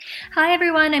Hi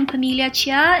everyone, I'm Pamelia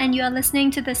Chia and you are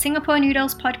listening to the Singapore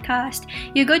Noodles podcast,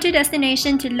 your go-to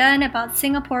destination to learn about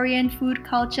Singaporean food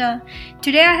culture.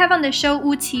 Today I have on the show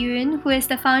Qiyun, who is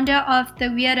the founder of The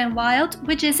Weird and Wild,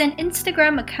 which is an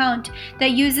Instagram account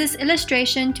that uses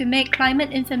illustration to make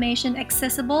climate information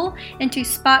accessible and to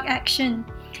spark action.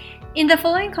 In the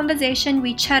following conversation,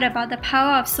 we chat about the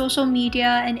power of social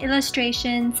media and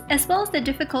illustrations, as well as the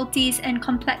difficulties and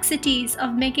complexities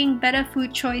of making better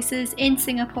food choices in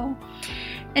Singapore.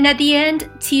 And at the end,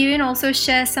 Qiyun also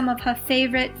shares some of her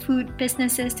favorite food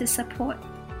businesses to support.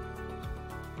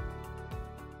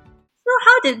 So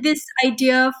how did this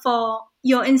idea for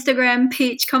your Instagram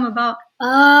page come about?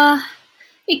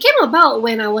 It came about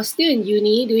when I was still in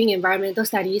uni doing environmental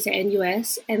studies at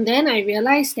NUS, and then I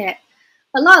realized that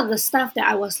a lot of the stuff that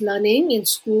I was learning in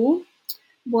school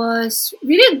was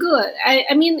really good.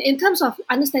 I mean, in terms of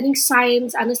understanding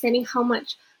science, understanding how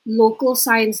much local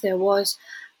science there was,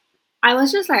 I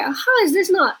was just like, how is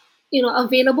this not,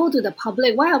 available to the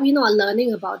public? Why are we not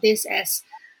learning about this as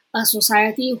a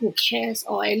society who cares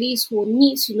or at least who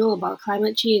needs to know about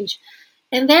climate change?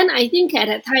 And then I think at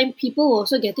that time, people were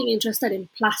also getting interested in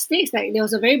plastics. Like there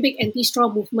was a very big anti-straw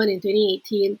movement in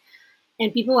 2018.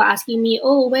 And people were asking me,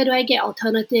 oh, where do I get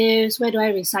alternatives? Where do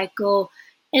I recycle?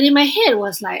 And in my head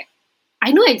was like,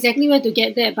 I know exactly where to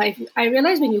get that. But I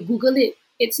realized when you Google it,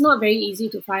 it's not very easy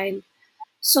to find.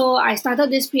 So I started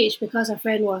this page because a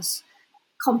friend was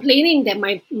complaining that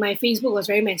my Facebook was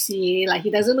very messy. Like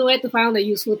he doesn't know where to find all the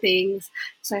useful things.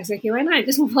 So I said, okay, why not I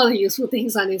just move all the useful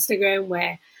things on Instagram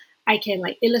where I can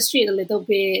like illustrate a little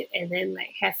bit and then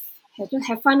like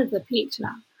have fun with the page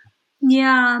lah.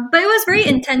 Yeah, but it was very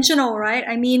intentional, right?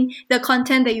 I mean, the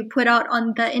content that you put out on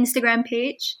the Instagram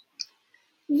page.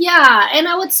 Yeah, and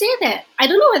I would say that I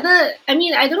don't know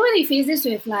whether you face this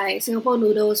with like Singapore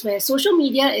Noodles where social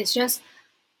media is just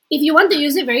if you want to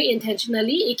use it very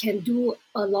intentionally, it can do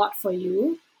a lot for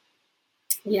you.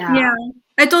 Yeah. Yeah,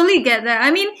 I totally get that.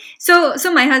 I mean, so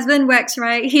my husband Wax,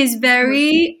 right? He's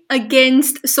very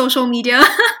against social media.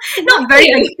 Not very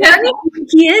against. I mean,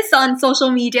 he is on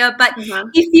social media, but Uh-huh.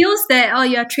 he feels that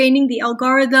you're training the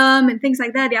algorithm and things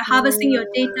like that. They're harvesting your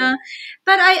data.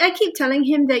 But I keep telling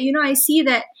him that I see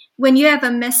that when you have a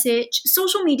message,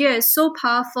 social media is so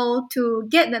powerful to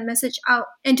get that message out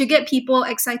and to get people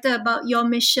excited about your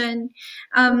mission.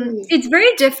 It's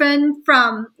very different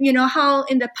from how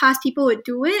in the past people would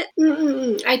do it.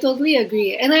 I totally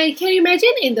agree. And I can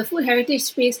imagine in the food heritage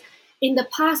space, in the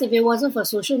past, if it wasn't for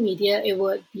social media, it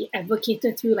would be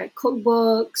advocated through like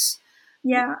cookbooks.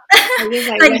 Yeah. I guess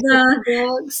like Like the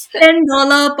books.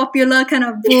 $10 popular kind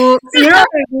of books, you know what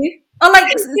I mean? Or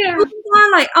like Yeah.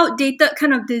 more like outdated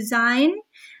kind of design.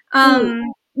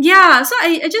 Yeah, so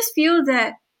I just feel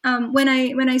that when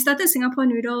I started Singapore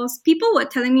Noodles, people were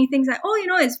telling me things like, oh,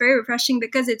 it's very refreshing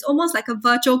because it's almost like a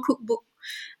virtual cookbook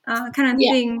kind of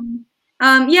Yeah. thing.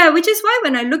 Yeah, which is why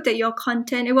when I looked at your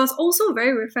content, it was also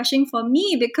very refreshing for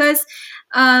me because,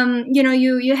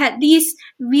 you had these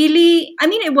really, I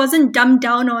mean, it wasn't dumbed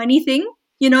down or anything.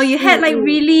 You had like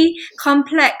really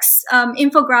complex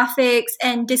infographics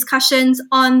and discussions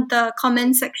on the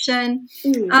comment section.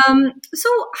 So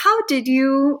how did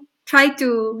you try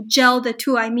to gel the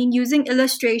two? I mean, using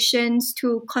illustrations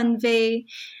to convey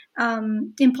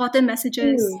important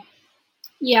messages.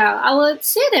 Yeah, I would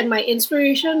say that my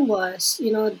inspiration was,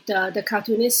 the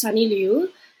cartoonist Sunny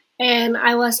Liu. And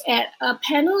I was at a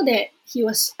panel that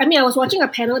I was watching a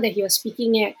panel that he was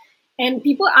speaking at, and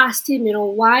people asked him,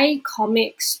 why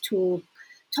comics to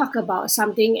talk about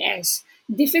something as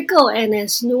difficult and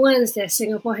as nuanced as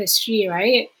Singapore history,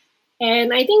 right?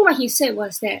 And I think what he said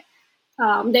was that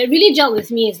really gelled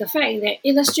with me is the fact that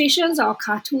illustrations or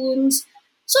cartoons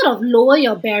sort of lower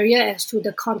your barrier as to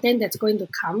the content that's going to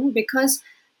come because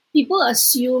people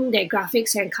assume that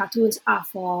graphics and cartoons are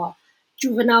for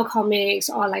juvenile comics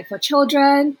or like for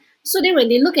children. So then when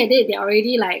they look at it, they're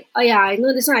already like, oh yeah, I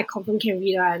know this one I confirm can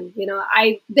read on.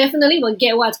 I definitely will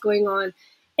get what's going on.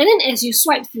 And then as you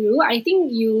swipe through, I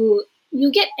think you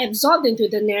get absorbed into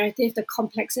the narrative, the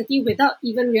complexity without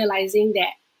even realizing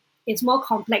that it's more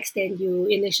complex than you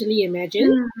initially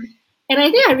imagined. And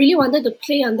I think I really wanted to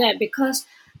play on that because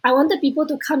I wanted people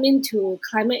to come into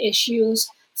climate issues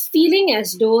feeling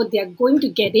as though they're going to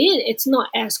get it. It's not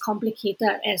as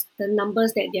complicated as the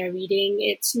numbers that they're reading.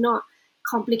 It's not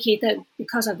complicated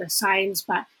because of the science,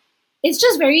 but it's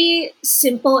just very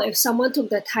simple if someone took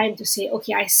the time to say,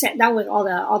 okay, I sat down with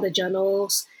all the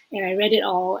journals and I read it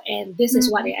all, and this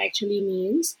is what it actually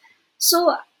means.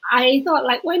 So I thought,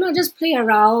 like, why not just play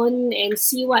around and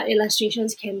see what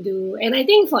illustrations can do? And I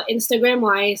think for Instagram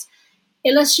wise,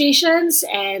 illustrations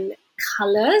and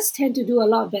colors tend to do a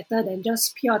lot better than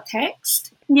just pure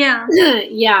text. Yeah.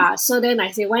 Yeah, so then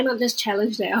I say, why not just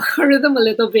challenge the algorithm a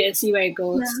little bit and see where it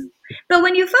goes? Yeah. But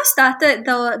when you first started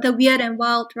the Weird and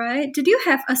Wild, right? Did you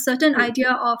have a certain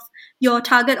idea of your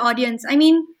target audience? I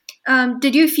mean,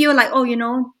 did you feel like,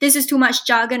 oh, this is too much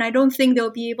jargon. I don't think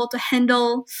they'll be able to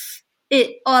handle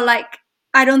it, or like,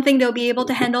 I don't think they'll be able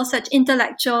to handle such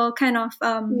intellectual kind of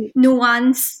Mm,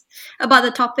 nuance about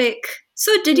the topic.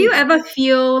 So did you mm, ever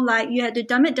feel like you had to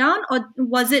dumb it down, or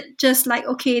was it just like,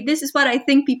 okay, this is what I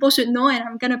think people should know and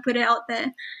I'm gonna put it out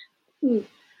there? mm.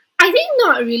 I think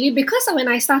not really, because when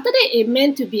I started it, it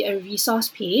meant to be a resource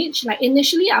page. Like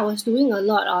initially, I was doing a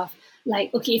lot of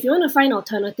like, okay, if you want to find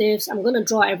alternatives, I'm going to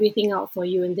draw everything out for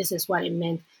you, and this is what it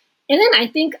meant. And then I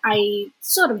think I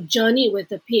sort of journeyed with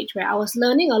the page where I was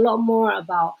learning a lot more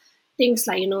about things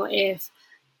like, if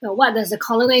what does the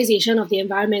colonization of the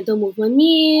environmental movement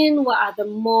mean? What are the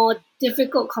more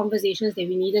difficult conversations that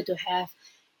we needed to have?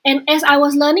 And as I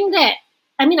was learning that,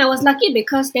 I mean, I was lucky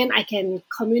because then I can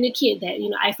communicate that,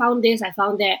 I found this, I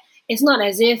found that. It's not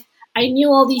as if I knew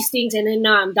all these things and then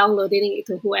now I'm downloading it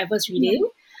to whoever's Yeah. reading.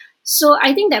 So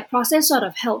I think that process sort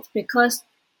of helped because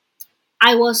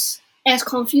I was as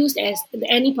confused as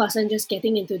any person just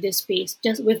getting into this space,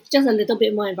 just with just a little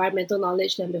bit more environmental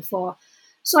knowledge than before.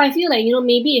 So I feel like,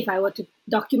 maybe if I were to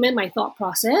document my thought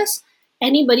process,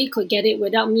 anybody could get it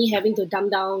without me having to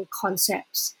dumb down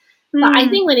concepts. But I Mm,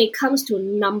 think when it comes to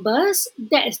numbers,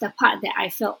 that is the part that I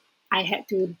felt I had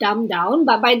to dumb down.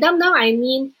 But by dumb down, I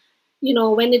mean,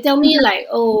 when they tell me like,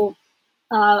 oh,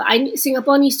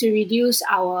 Singapore needs to reduce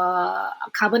our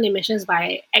carbon emissions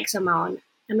by X amount.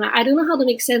 I'm like, I don't know how to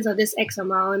make sense of this X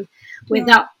amount yeah.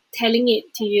 without telling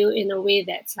it to you in a way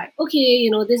that's like, okay,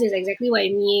 this is exactly what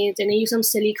it means, and then use some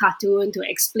silly cartoon to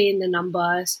explain the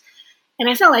numbers. And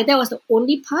I felt like that was the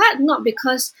only part, not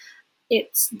because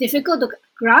it's difficult to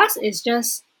grasp, it's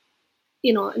just,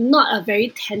 not a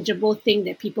very tangible thing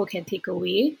that people can take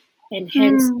away. And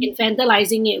hence, Mm.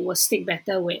 infantilizing it will stick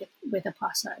better with a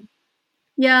person.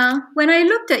 Yeah, when I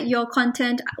looked at your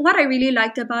content, what I really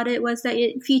liked about it was that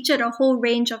it featured a whole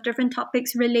range of different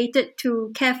topics related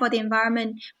to care for the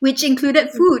environment, which included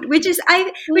food, which is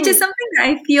Mm, something that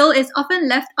I feel is often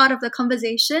left out of the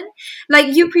conversation.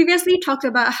 Like you previously talked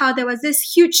about how there was this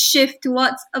huge shift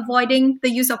towards avoiding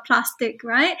the use of plastic,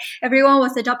 right? Everyone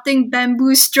was adopting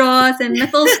bamboo straws and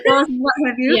metal straws and what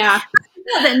have you. yeah.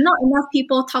 That not enough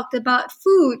people talked about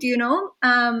food,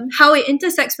 how it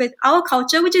intersects with our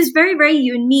culture, which is very, very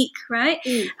unique, right?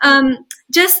 Mm,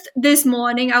 Just this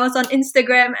morning, I was on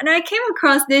Instagram and I came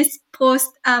across this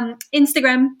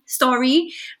Instagram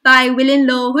story by William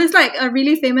Low, who's like a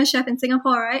really famous chef in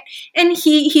Singapore, right? And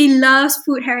he loves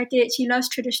food heritage, he loves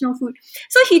traditional food.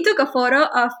 So he took a photo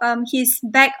of his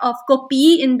bag of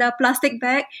kopi in the plastic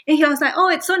bag, and he was like, "Oh,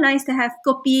 it's so nice to have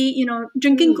kopi,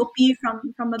 drinking mm, kopi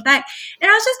from a bag."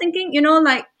 And I was just thinking,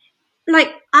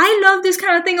 like I love this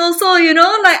kind of thing also,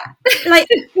 like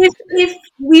if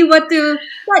we were to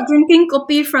start drinking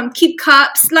kopi from keep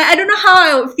cups, like I don't know how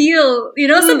I would feel,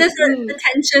 so mm, there's mm, a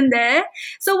tension there.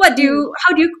 So mm.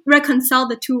 how do you reconcile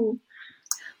the two?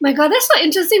 My God, that's so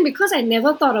interesting because I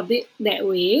never thought of it that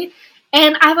way.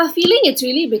 And I have a feeling it's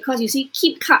really because you see,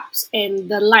 keep cups and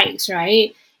the likes,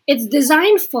 right? It's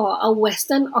designed for a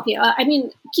Western. Okay, I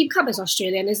mean, keep cup is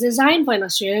Australian. It's designed for an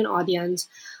Australian audience.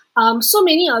 So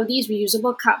many of these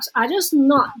reusable cups are just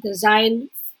not designed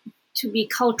to be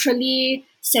culturally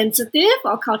sensitive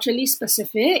or culturally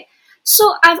specific.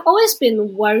 So I've always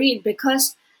been worried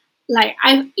because like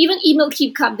I've even emailed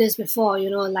Keep Cup this before,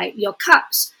 like your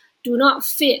cups do not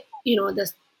fit,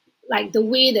 the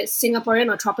way that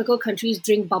Singaporean or tropical countries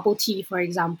drink bubble tea, for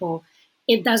example.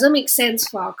 It doesn't make sense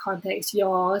for our context.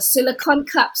 Your silicone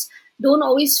cups don't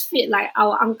always fit like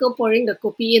our uncle pouring the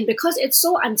kopi in because it's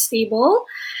so unstable.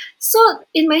 So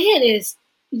in my head is,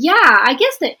 yeah, I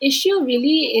guess the issue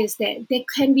really is that there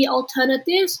can be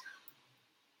alternatives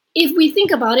if we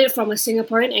think about it from a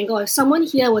Singaporean angle. If someone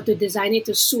here were to design it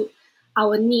to suit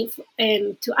our need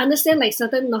and to understand like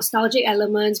certain nostalgic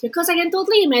elements, because I can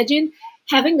totally imagine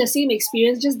having the same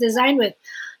experience just designed with,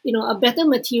 a better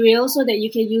material so that you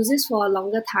can use this for a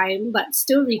longer time, but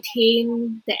still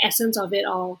retain the essence of it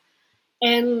all.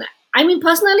 And I mean,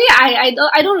 personally, I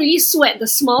don't really sweat the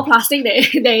small plastic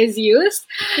that, that is used.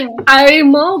 Yeah.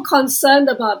 I'm more concerned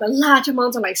about the large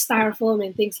amounts of like styrofoam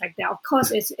and things like that. Of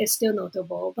course, it's still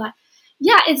notable, but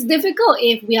yeah, it's difficult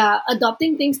if we are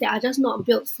adopting things that are just not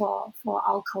built for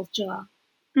our culture.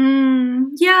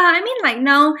 Yeah, I mean, like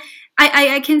now,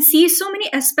 I can see so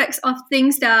many aspects of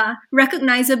things that are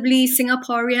recognizably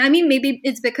Singaporean. I mean, maybe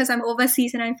it's because I'm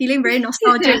overseas and I'm feeling very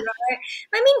nostalgic, right?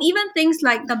 I mean, even things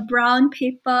like the brown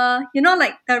paper,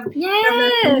 like the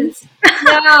wrapping. Yes.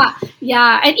 Yeah,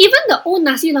 yeah. And even the old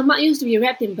nasi lemak used to be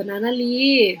wrapped in banana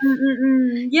leaf,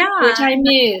 which Yeah. I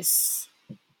miss.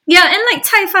 Yeah, and like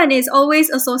Cai Fan is always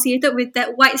associated with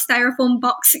that white styrofoam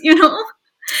box,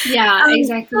 Yeah, So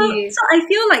exactly. I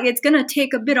feel like it's gonna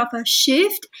take a bit of a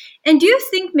shift. And do you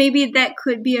think maybe that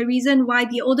could be a reason why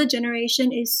the older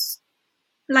generation is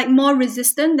like more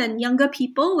resistant than younger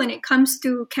people when it comes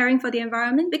to caring for the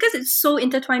environment? Because it's so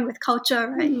intertwined with culture,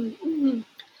 right? Mhm.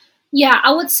 Yeah,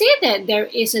 I would say that there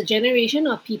is a generation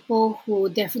of people who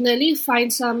definitely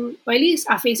find some, or at least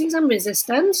are facing some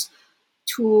resistance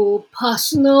to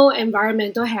personal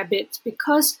environmental habits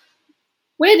because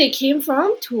where they came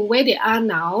from to where they are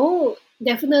now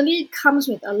definitely comes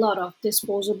with a lot of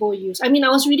disposable use. I mean, I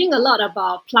was reading a lot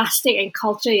about plastic and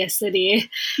culture yesterday,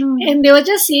 Hmm. and they were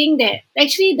just saying that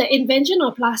actually the invention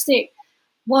of plastic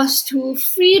was to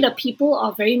free the people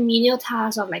of very menial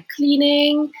tasks of like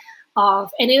cleaning,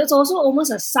 and it was also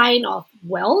almost a sign of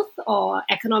wealth or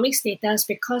economic status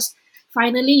because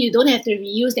finally you don't have to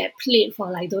reuse that plate for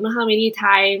like don't know how many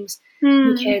times.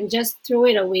 You Hmm. can just throw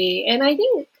it away. And I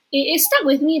think it stuck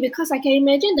with me because I can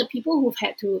imagine the people who've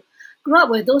had to grow up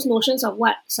with those notions of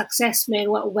what success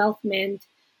meant, what wealth meant,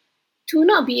 to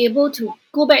not be able to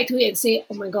go back to it and say,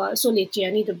 oh my god, so leceh,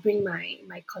 I need to bring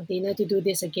my container to do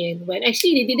this again. When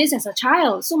actually they did this as a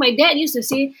child. So my dad used to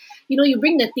say, you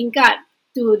bring the tingkat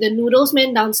to the noodles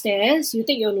man downstairs, you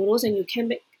take your noodles and you can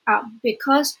back up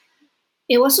because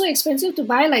it was so expensive to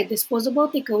buy like disposable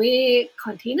takeaway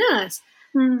containers.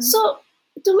 Hmm. So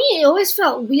to me, it always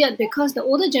felt weird because the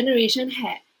older generation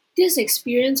had this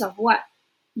experience of what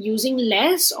using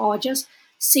less or just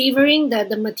savoring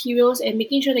the materials and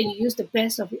making sure that you use the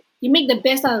best of it. You make the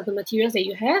best out of the materials that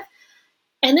you have.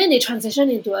 And then they transition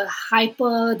into a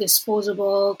hyper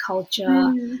disposable culture.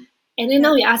 Hmm. And then Yeah.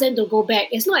 now we ask them to go back.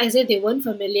 It's not as if they weren't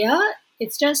familiar.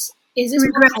 Is this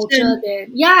more culture Regression.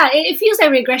 than, yeah, it feels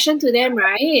like regression to them,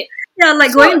 right? Yeah,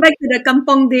 like So going back to the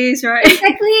kampong days, right?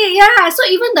 exactly, yeah. So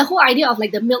even the whole idea of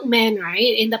like the milkman, right?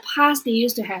 In the past, they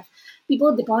used to have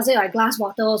people deposit like glass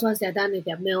bottles once they're done with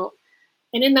their milk,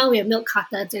 and then now we have milk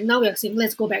cartons, and now we are saying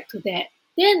let's go back to that.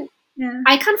 Then Yeah.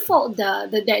 I can't fault the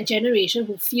that generation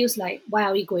who feels like why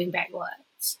are we going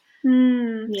backwards?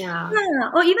 Hmm. Yeah,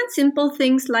 Yeah, or even simple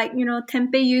things like,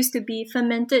 tempeh used to be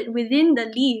fermented within the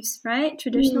leaves, right?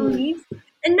 Traditional mm, leaves.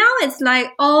 And now it's like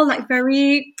all like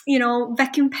very,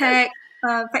 vacuum packed,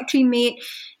 factory made.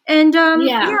 And yeah,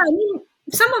 yeah, I mean,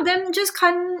 some of them just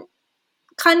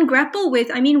can't grapple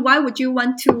with. I mean, why would you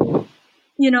want to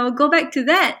go back to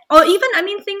that? Or even, I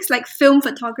mean, things like film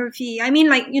photography. I mean,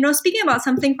 like, speaking about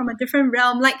something from a different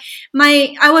realm, like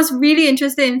I was really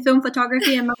interested in film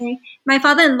photography, and my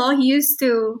father-in-law, he used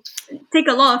to take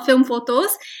a lot of film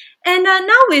photos. And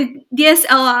now with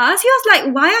DSLRs, he was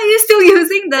like, why are you still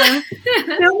using the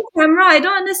film camera? I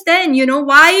don't understand,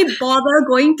 why bother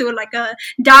going to like a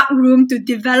dark room to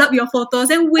develop your photos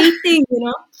and waiting.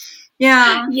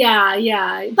 Yeah.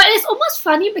 yeah. But it's almost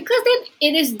funny because then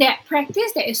it is that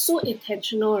practice that is so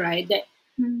intentional, right? That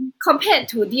Mm. compared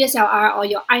to DSLR or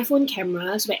your iPhone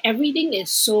cameras, where everything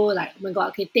is so like, oh my god,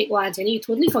 okay, take once and then you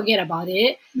totally forget about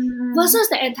it, Mm. versus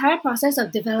the entire process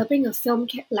of developing a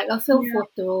like a film Yeah.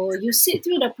 photo. You sit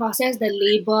through the process, the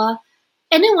labor,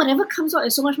 and then whatever comes out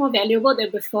is so much more valuable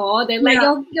than before. Than like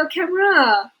Yeah. your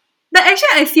camera. But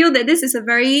actually, I feel that this is a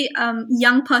very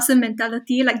young person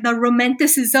mentality, like the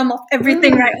romanticism of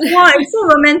everything, right? Mm. Wow, it's so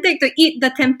romantic to eat the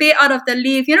tempeh out of the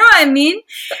leaf. You know what I mean?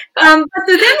 But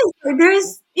to them,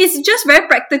 it's just very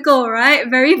practical, right?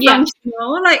 Very Yeah,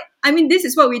 functional. Like, I mean, this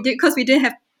is what we did because we didn't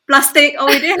have plastic or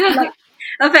we didn't have like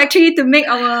a factory to make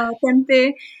our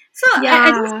tempeh. So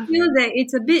I just yeah. feel that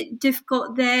it's a bit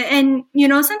difficult there. And,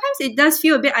 sometimes it does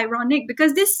feel a bit ironic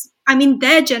because I mean,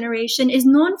 their generation is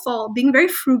known for being very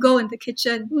frugal in the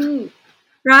kitchen, Mm,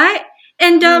 right?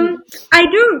 And mm, I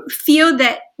do feel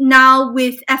that now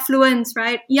with affluence,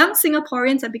 right, young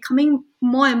Singaporeans are becoming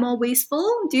more and more wasteful.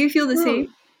 Do you feel the same? mm.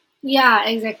 Yeah,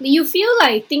 exactly. You feel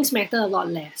like things matter a lot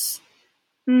less.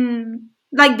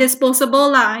 Like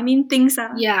disposable lah. I mean, things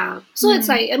are. Yeah. So it's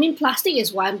Mm. like, I mean, plastic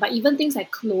is one, but even things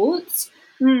like clothes,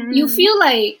 you Mm. feel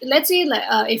like, let's say, like,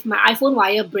 if my iPhone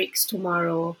wire breaks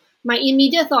tomorrow, my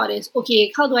immediate thought is,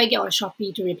 okay, how do I get on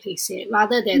Shopee to replace it?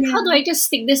 Rather than, how do Yeah. I just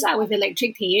stick this up with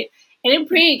electric tape and then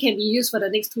pray it can be used for the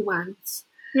next 2 months?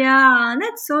 Yeah,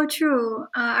 that's so true.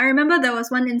 I remember there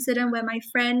was one incident where my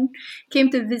friend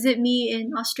came to visit me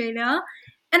in Australia,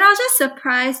 And I was just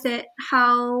surprised at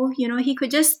how, he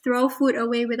could just throw food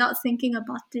away without thinking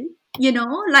about it,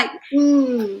 like,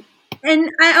 Mm.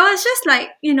 and I was just like,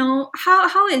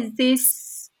 how is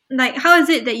this, like, how is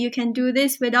it that you can do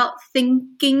this without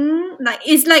thinking? Like,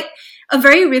 it's like a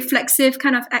very reflexive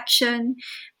kind of action.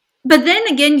 But then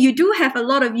again, you do have a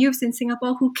lot of youths in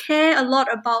Singapore who care a lot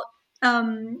about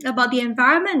the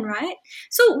environment, right?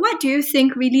 So what do you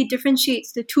think really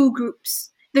differentiates the two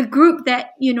groups? The group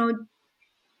that,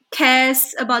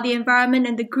 cares about the environment,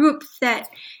 and the group that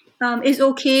is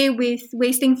okay with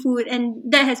wasting food, and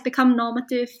that has become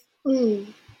normative.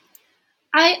 Mm.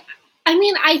 I I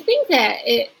mean, I think that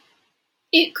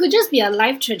it could just be a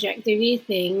life trajectory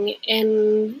thing,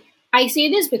 and I say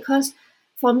this because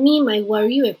for me, my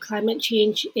worry with climate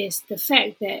change is the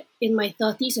fact that in my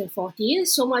 30s and 40s,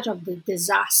 so much of the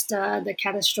disaster, the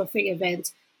catastrophic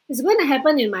events, is going to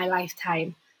happen in my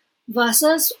lifetime.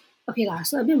 Versus, okay, lah,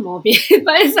 so a bit morbid,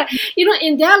 but it's like,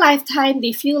 in their lifetime,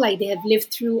 they feel like they have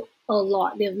lived through a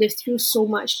lot. They've lived through so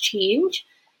much change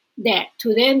that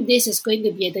to them this is going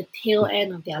to be at the tail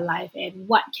end of their life, and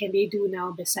what can they do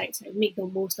now besides like make the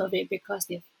most of it because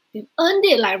they've earned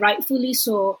it, like rightfully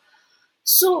so.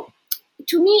 So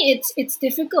to me it's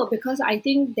difficult because I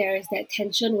think there is that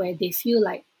tension where they feel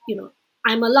like,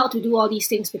 I'm allowed to do all these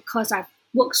things because I've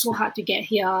worked so hard to get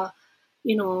here.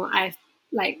 I've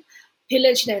like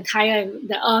pillaged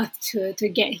the earth to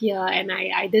get here, and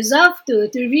I deserve to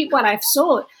reap what I've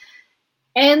sowed.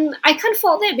 And I can't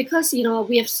fault that because,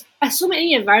 we have so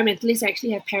many environmentalists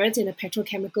actually have parents in the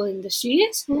petrochemical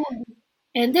industries.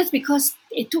 And that's because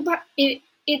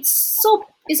it's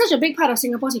such a big part of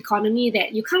Singapore's economy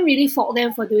that you can't really fault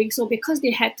them for doing so because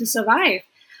they had to survive.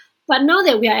 But now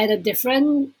that we are at a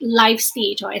different life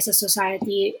stage or as a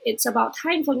society, it's about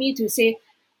time for me to say,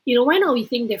 why not we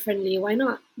think differently? Why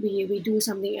not we do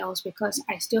something else? Because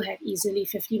I still have easily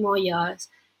 50 more years.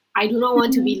 I do not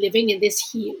want to be living in this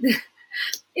heat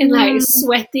and like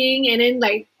sweating and then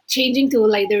like changing to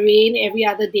like the rain every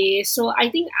other day. So I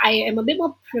think I am a bit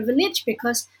more privileged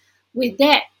because with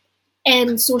that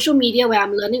and social media, where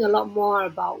I'm learning a lot more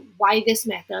about why this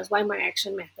matters, why my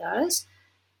action matters,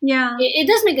 Yeah. it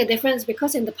does make a difference.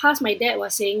 Because in the past my dad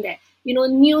was saying that,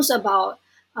 news about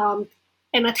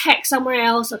an attack somewhere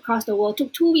else across the world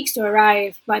took 2 weeks to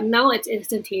arrive, but now it's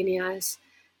instantaneous.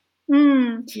 Yeah.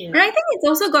 And I think it's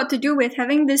also got to do with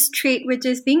having this trait, which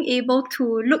is being able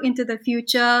to look into the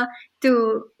future,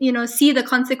 to see the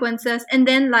consequences, and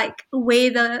then like weigh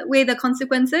the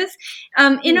consequences.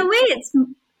 In a way,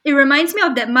 it reminds me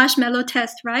of that marshmallow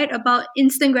test, right? About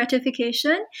instant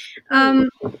gratification.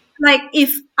 Like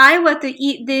if I were to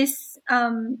eat this,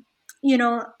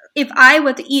 if I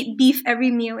were to eat beef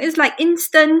every meal, it's like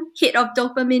instant hit of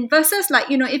dopamine. Versus like,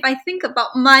 if I think about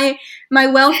my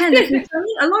welfare in the future, I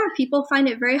mean, a lot of people find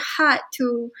it very hard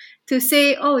to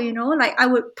say, oh, like I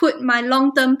would put my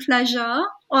long-term pleasure,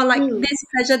 or like this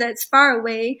pleasure that's far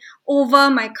away, over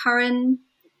my current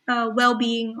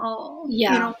well-being, or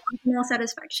Yeah. personal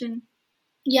satisfaction.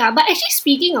 Yeah, but actually,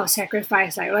 speaking of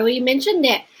sacrifice, like when we mentioned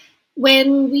that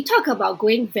when we talk about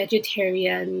going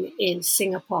vegetarian in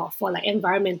Singapore for like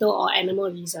environmental or animal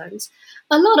reasons,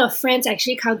 a lot of friends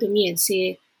actually come to me and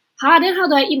say, then how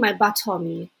do I eat my bak chor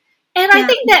mee?" And I Yeah.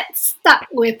 think that stuck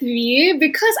with me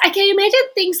because I can imagine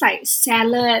things like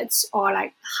salads or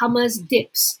like hummus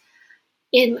dips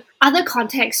in other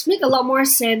contexts make a lot more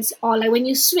sense, or like when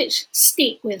you switch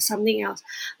steak with something else.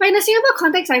 But in the Singapore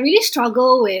context, I really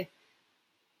struggle with,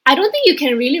 I don't think you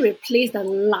can really replace the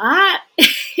lard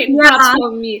in Yeah. bak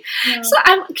chor mee. Yeah. So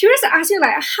I'm curious to ask you,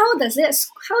 like,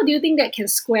 how do you think that can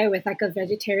square with like a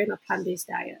vegetarian or plant-based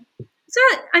diet? So,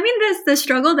 I mean, that's the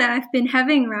struggle that I've been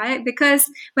having, right?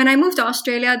 Because when I moved to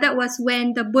Australia, that was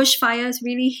when the bushfires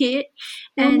really hit.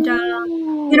 And,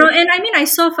 and I mean, I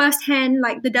saw firsthand,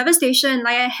 like, the devastation.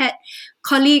 Like, I had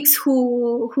colleagues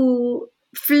who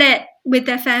fled with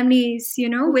their families,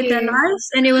 with their Okay. lives.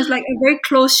 And it was like a very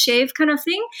close shave kind of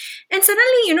thing. And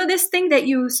suddenly, this thing that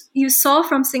you saw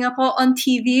from Singapore on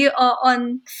TV or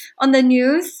on the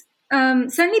news,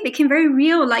 suddenly became very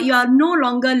real. Like you are no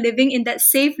longer living in that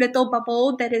safe little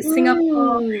bubble that is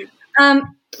Singapore.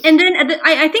 And then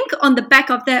I think on the back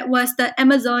of that was the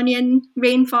Amazonian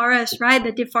rainforest, right?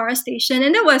 The deforestation.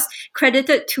 And it was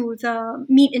credited to the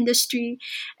meat industry.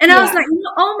 And I was Yeah. like,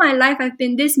 all my life I've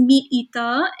been this meat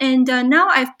eater. And now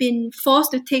I've been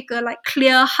forced to take a like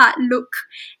clear, hard look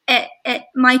at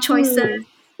my choices.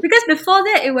 Because before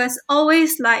that, it was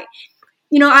always like,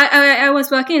 I was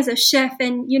working as a chef,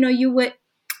 and you would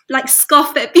like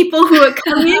scoff at people who would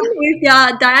come in with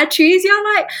their dietaries.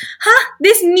 You're like,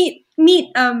 this meat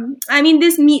meet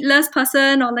this meatless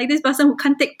person, or like this person who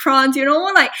can't take prawns,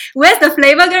 like where's the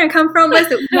flavor gonna come from? Where's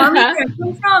the umami gonna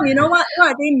come from? What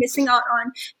are they missing out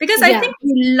on? Because I Yeah. think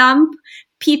we lump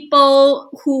people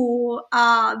who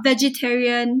are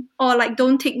vegetarian or like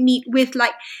don't take meat with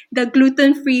like the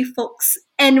gluten-free folks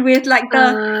and with like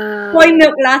the soy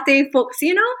milk latte folks,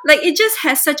 like it just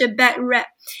has such a bad rep.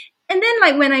 And then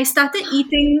like when I started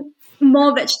eating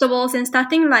more vegetables and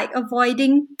starting like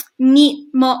avoiding meat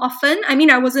more often, I mean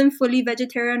I wasn't fully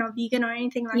vegetarian or vegan or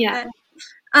anything like Yeah. that.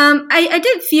 I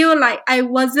did feel like I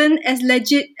wasn't as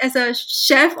legit as a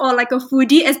chef or like a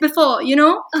foodie as before,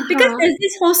 because there's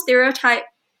this whole stereotype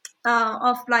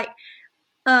of like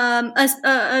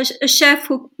a chef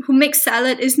who makes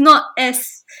salad is not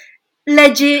as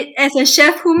legit as a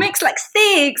chef who makes like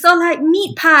steaks or like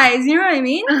meat pies, you know what I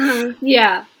mean?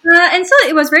 Yeah. And so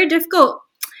it was very difficult.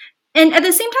 And at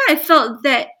the same time, I felt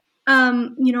that,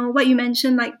 what you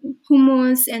mentioned, like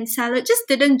hummus and salad, just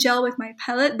didn't gel with my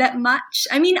palate that much.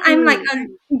 I mean, I'm like a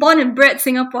born and bred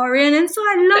Singaporean, and so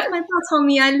I love my bak chor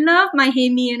mee, I love my hae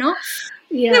mee,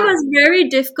 Yeah. It was very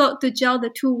difficult to gel the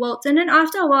two worlds. And then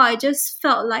after a while, I just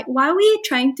felt like, why are we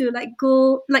trying to like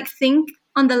go, like think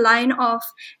on the line of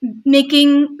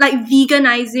making, like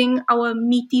veganizing our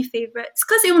meaty favorites?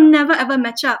 Because it will never ever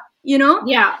match up,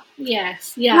 Yeah.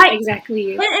 Yes. Yeah, Like,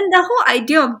 exactly. and the whole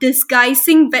idea of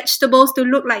disguising vegetables to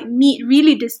look like meat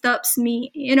really disturbs me,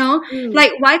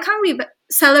 Like, why can't we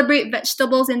celebrate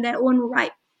vegetables in their own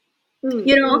right?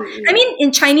 I mean,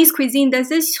 in Chinese cuisine, there's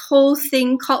this whole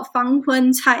thing called fang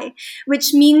huan cai,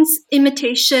 which means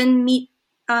imitation meat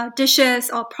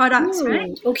dishes or products,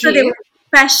 right? So they Okay. will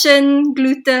fashion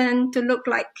gluten to look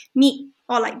like meat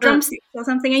or like drumsticks or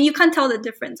something, and you can't tell the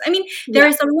difference. I mean, there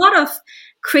is a lot of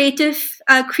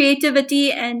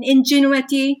creativity and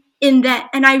ingenuity in that,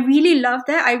 and I really love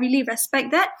that. I really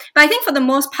respect that. But I think for the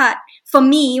most part, for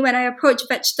me, when I approach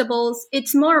vegetables,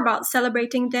 it's more about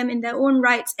celebrating them in their own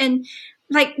rights and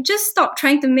like just stop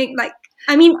trying to make like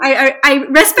I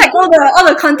respect all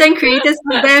the content creators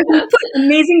out there who put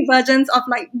amazing versions of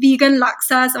like vegan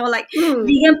laksas or like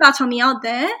vegan bak chor mee out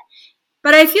there,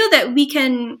 but I feel that we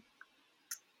can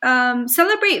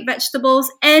celebrate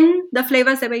vegetables and the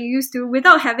flavors that we're used to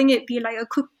without having it be like a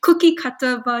cookie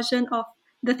cutter version of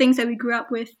the things that we grew up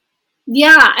with.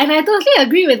 Yeah, and I totally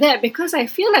agree with that because I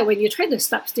feel like when you try to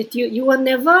substitute, you will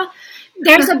never.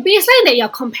 There's a baseline that you're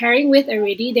comparing with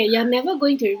already that you're never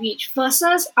going to reach.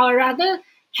 Versus, I'd rather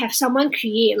have someone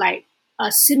create like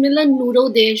a similar noodle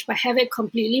dish but have it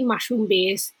completely mushroom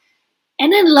based,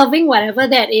 and then loving whatever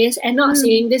that is, and not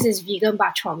saying this is vegan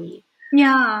bak chor mee.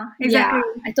 Yeah, exactly.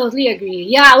 Yeah, I totally agree.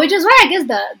 Yeah, which is why I guess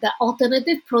the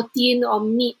alternative protein or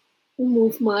meat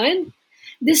movement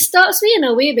disturbs me in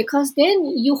a way because then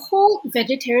you hold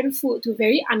vegetarian food to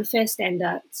very unfair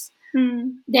standards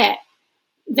that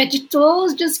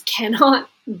vegetables just cannot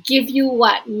give you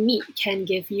what meat can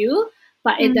give you,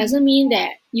 but it doesn't mean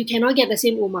that you cannot get the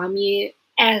same umami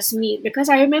as meat. Because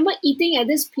I remember eating at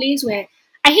this place where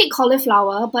I hate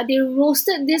cauliflower, but they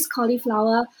roasted this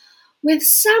cauliflower with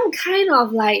some kind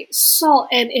of like salt,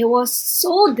 and it was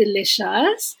so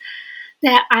delicious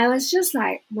that I was just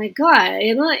like, my God,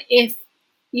 if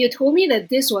you told me that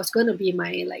this was going to be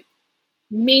my like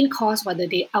main course for the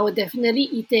day, I would definitely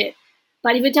eat it.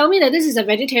 But if you tell me that this is a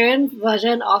vegetarian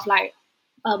version of like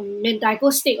a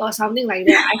mentaiko steak or something like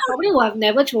that, I probably would have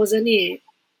never chosen it.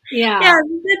 Yeah, Yeah.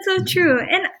 that's so true.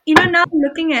 And now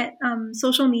looking at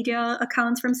social media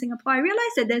accounts from Singapore, I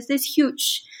realized that there's this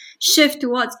huge shift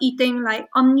towards eating like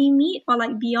omni meat or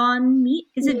like beyond meat.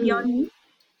 Is it beyond meat?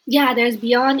 Yeah, there's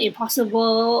Beyond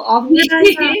Impossible, Yeah, yeah.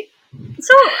 obviously.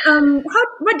 So,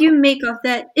 what do you make of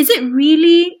that? Does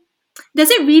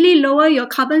it really lower your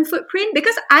carbon footprint?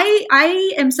 Because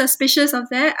I am suspicious of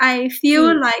that. I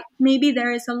feel like maybe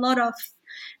there is a lot of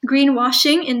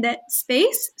greenwashing in that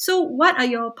space. So, what are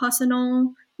your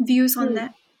personal views on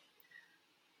that?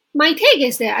 My take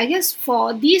is that I guess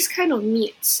for these kind of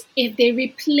meats, if they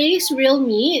replace real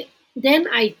meat, then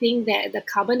I think that the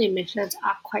carbon emissions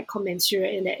are quite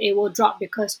commensurate in that it will drop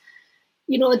because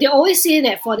they always say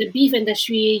that for the beef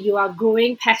industry, you are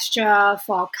growing pasture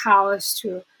for cows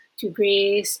to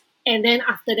graze, and then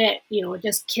after that,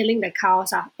 just killing the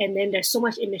cows up, and then there's so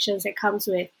much emissions that comes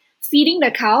with feeding the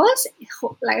cows,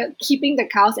 like keeping the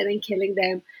cows and then killing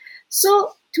them.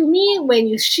 So to me, when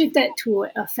you shift that to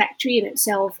a factory in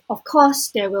itself, of course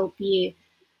there will be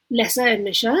lesser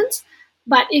emissions.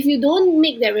 But if you don't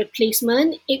make that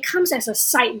replacement, it comes as a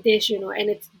side dish, and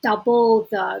it's double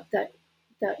the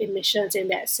emissions in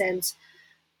that sense.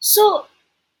 So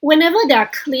whenever there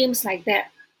are claims like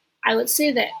that, I would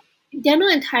say that they're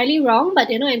not entirely wrong, but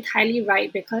they're not entirely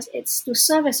right because it's to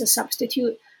serve as a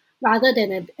substitute rather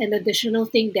than an additional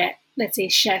thing that, let's say,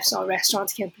 chefs or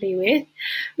restaurants can play with.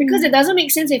 Because it doesn't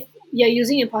make sense if you're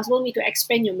using impossible meat to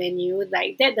expand your menu.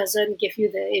 Like, that doesn't give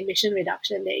you the emission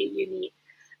reduction that you need.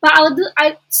 But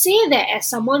I'd say that as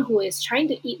someone who is trying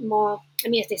to eat more, I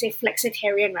mean, as they say,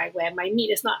 flexitarian, right, where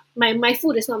my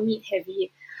food is not meat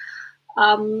heavy.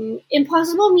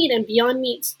 Impossible Meat and Beyond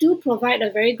Meats do provide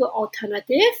a very good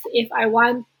alternative if I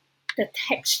want the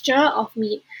texture of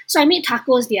meat. So I made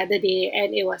tacos the other day,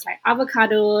 and it was like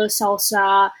avocado,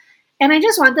 salsa, and I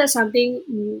just wanted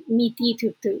something meaty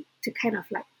to kind of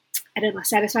like, I don't know,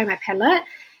 satisfy my palate.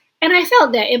 And I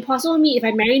felt that Impossible Meat, if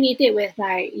I marinate it with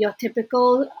like your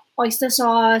typical oyster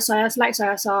sauce,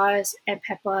 soya sauce, and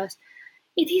peppers,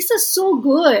 it tasted so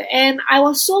good, and I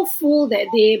was so full that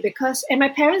day and my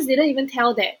parents didn't even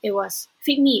tell that it was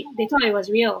fake meat. They thought it was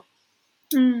real.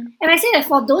 Mm. And I say that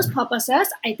for those purposes,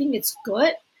 I think it's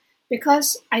good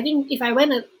because I think if I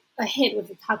went ahead with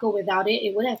the taco without it,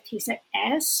 it would have tasted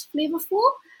as flavorful.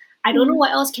 I don't know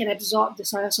what else can absorb the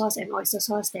soy sauce and oyster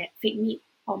sauce that fake meat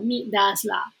or meat does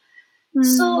lah.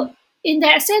 So in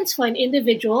that sense, for an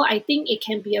individual, I think it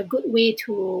can be a good way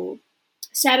to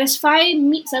satisfy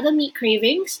certain meat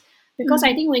cravings because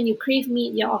I think when you crave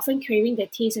meat, you're often craving the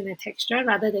taste and the texture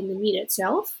rather than the meat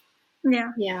itself.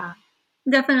 Yeah. Yeah.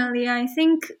 Definitely. I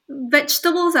think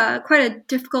vegetables are quite a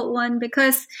difficult one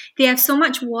because they have so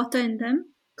much water in them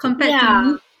compared to Yeah.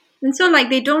 meat. And so like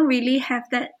they don't really have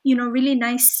that, really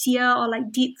nice sear or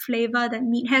like deep flavor that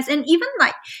meat has. And even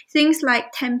like things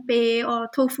like tempeh or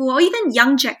tofu or even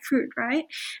young jackfruit, right?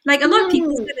 Like a lot of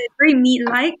people say that it's very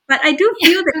meat-like, but I do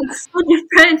feel that it's so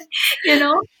different, you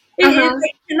know? It Uh-huh.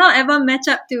 cannot ever match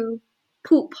up to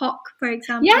pulled pork, for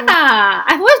example. Yeah.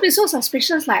 I've always been so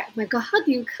suspicious, like, oh my god, how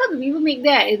do people make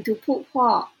that into pulled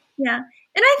pork? Yeah.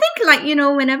 And I think like,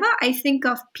 whenever I think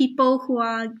of people who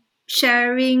are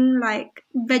sharing like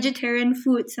vegetarian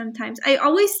food sometimes, I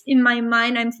always in my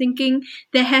mind I'm thinking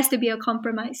there has to be a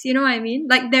compromise. You know what I mean?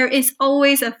 Like there is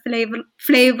always a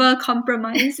flavor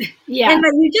compromise. And Yeah.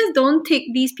 like you just don't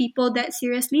take these people that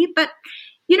seriously. But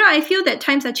I feel that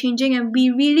times are changing and we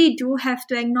really do have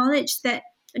to acknowledge that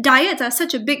diets are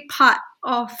such a big part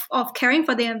of caring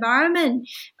for the environment.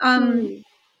 Hmm.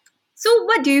 So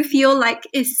what do you feel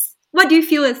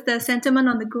is the sentiment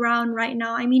on the ground right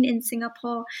now? I mean, in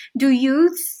Singapore, do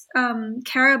youth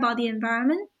care about the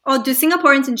environment, or do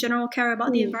Singaporeans in general care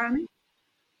about the Hmm. environment?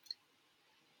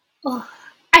 Oh,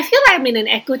 I feel like I'm in an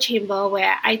echo chamber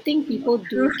where I think people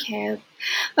True. do care,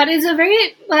 but it's a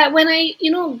very like when I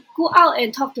go out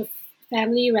and talk to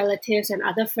family, relatives, and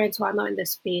other friends who are not in the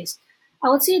space, I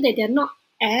would say that they're not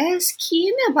as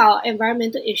keen about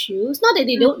environmental issues. Not that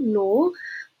they Mm, don't know,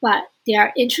 but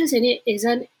their interest in it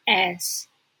isn't as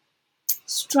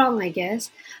strong, I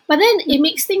guess. But then mm, it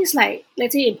makes things like,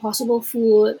 let's say, impossible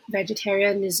food,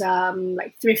 vegetarianism,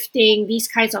 like thrifting, these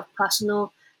kinds of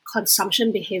personal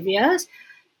consumption behaviors,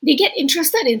 they get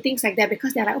interested in things like that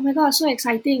because they're like, oh my god, so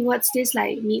exciting. What's this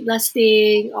like meatless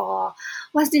thing? Or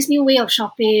what's this new way of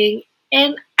shopping?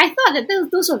 And I thought that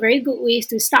those were very good ways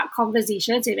to start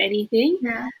conversations, if anything,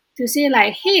 yeah. to say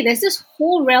like, hey, there's this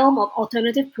whole realm of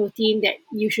alternative protein that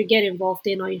you should get involved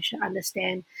in or you should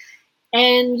understand.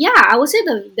 And yeah, I would say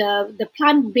the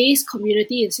plant based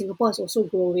community in Singapore is also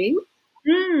growing,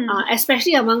 Mm,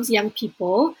 especially amongst young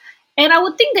people. And I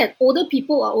would think that older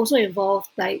people are also involved.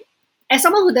 Like, as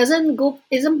someone who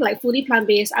isn't like fully plant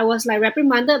based, I was like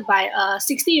reprimanded by a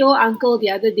 60-year-old uncle the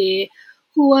other day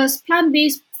who was plant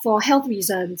based for health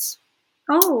reasons.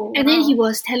 oh, And then he wow.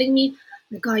 was telling me,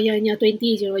 my God, you're in your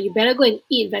 20s, you better go and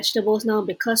eat vegetables now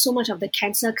because so much of the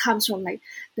cancer comes from like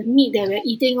the meat that we're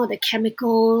eating or the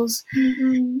chemicals.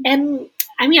 Mm-mm. And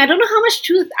I mean, I don't know how much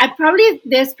truth.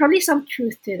 There's probably some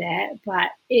truth to that,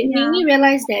 but it made Yeah. me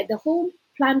realize that the whole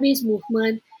plant-based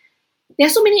movement.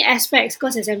 There's so many aspects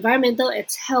because it's environmental,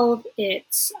 it's health,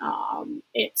 it's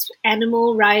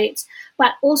animal rights,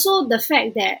 but also the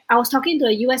fact that I was talking to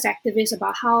a U.S. activist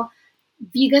about how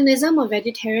veganism or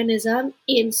vegetarianism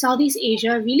in Southeast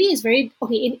Asia really is very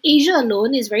okay. In Asia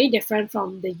alone, is very different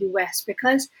from the U.S.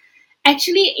 because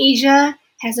actually Asia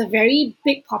has a very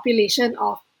big population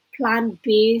of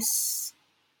plant-based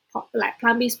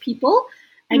plant-based people.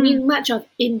 I Mm. mean, much of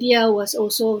India was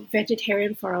also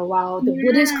vegetarian for a while. The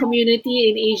Buddhist Yeah. community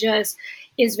in Asia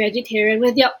is vegetarian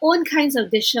with their own kinds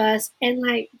of dishes, and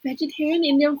like vegetarian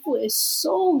Indian food is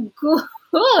so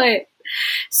good.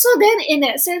 So then, in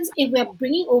that sense, if we're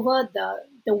bringing over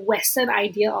the Western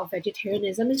idea of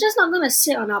vegetarianism, it's just not going to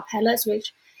sit on our palates,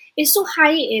 which is so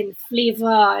high in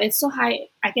flavor. It's so high,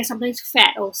 I guess, sometimes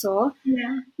fat also,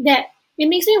 Yeah. that it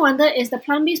makes me wonder, is the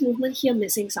plant-based movement here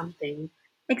missing something?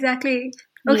 Exactly.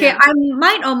 Okay, Yeah. I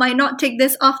might or might not take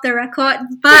this off the record,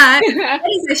 but that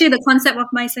is actually the concept of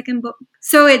my second book.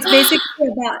 So it's basically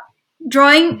about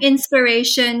drawing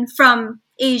inspiration from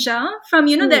Asia, from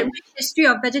that Mm. rich history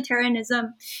of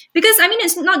vegetarianism. Because I mean,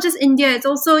 it's not just India; it's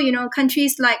also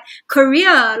countries like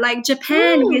Korea, like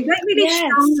Japan, with Mm. like really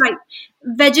strong Yes. like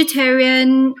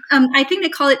vegetarian. I think they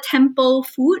call it temple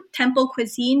food, temple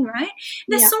cuisine, right?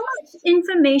 There's Yeah. so much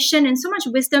information and so much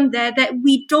wisdom there that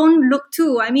we don't look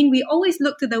to. I mean, we always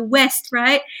look to the West,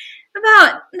 right?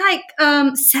 About like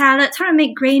salads, how to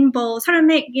make grain bowls, how to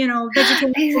make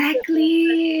vegetarian sauces.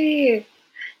 Exactly.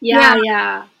 Yeah. Yeah,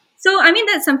 yeah. So I mean,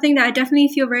 that's something that I definitely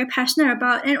feel very passionate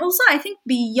about. And also, I think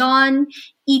beyond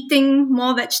eating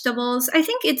more vegetables, I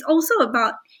think it's also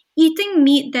about eating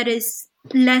meat that is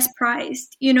less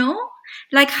prized.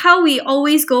 Like how we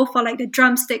always go for like the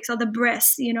drumsticks or the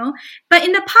breasts. But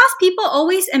in the past, people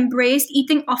always embraced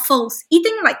eating offals,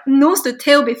 eating like nose to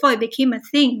tail before it became a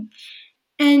thing.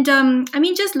 And I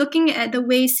mean, just looking at the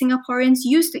way Singaporeans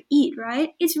used to eat, right?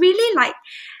 It's really like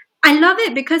I love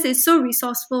it because it's so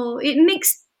resourceful. It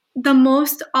makes the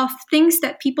most of things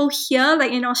that people here,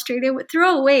 like in Australia, would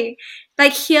throw away.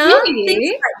 Like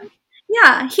Really?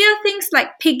 here things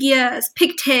like pig ears,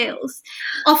 pigtails,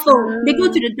 offal. They go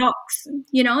to Uh, the dogs.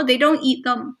 They don't eat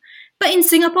them. But in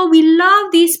Singapore, we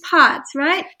love these parts,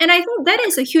 right? And I think that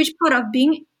is a huge part of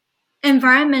being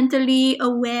environmentally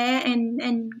aware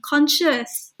and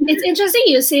conscious. it's interesting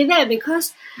you say that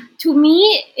because to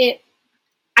me,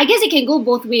 I guess it can go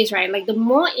both ways, right? Like the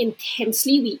more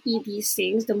intensely we eat these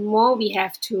things, the more we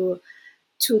have to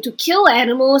kill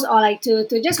animals or like to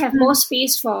just have more Mm,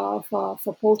 space for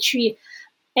poultry.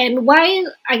 And why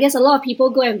I guess a lot of people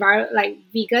go like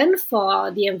vegan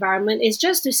for the environment is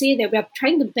just to say that we are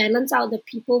trying to balance out the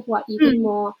people who are eating mm,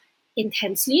 more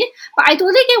intensely. But I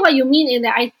totally get what you mean in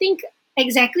that I think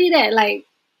exactly that like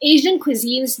Asian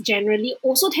cuisines generally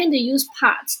also tend to use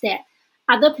parts that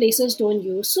other places don't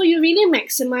use. So you really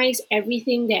maximize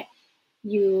everything that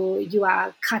you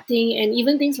are cutting, and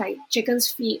even things like chicken's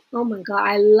feet. Oh my god,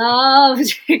 I love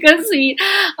chicken's feet,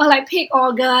 or like pig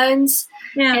organs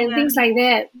yeah, and yeah. things like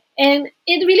that. And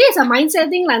it really is a mindset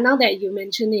thing, like now that you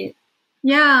mention it.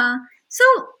 Yeah. So,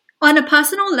 on a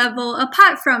personal level,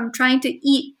 apart from trying to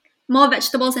eat more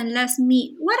vegetables and less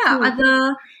meat, what are Hmm.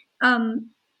 other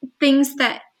um, things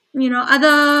that,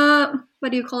 other,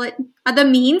 what do you call it? Other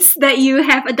means that you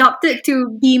have adopted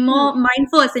to be Hmm. more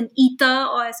mindful as an eater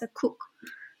or as a cook?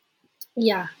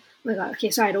 Yeah. Oh my god. Okay,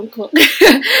 so I don't cook.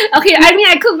 Okay, I mean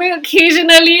I cook very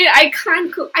occasionally. I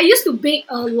can't cook. I used to bake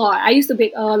a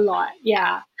lot.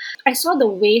 Yeah. I saw the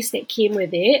waste that came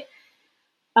with it.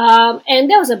 And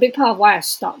that was a big part of why I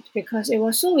stopped because it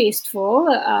was so wasteful.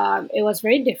 It was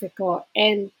very difficult.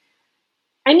 And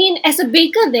I mean, as a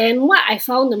baker, then what I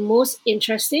found the most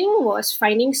interesting was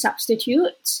finding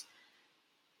substitutes.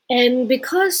 And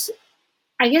because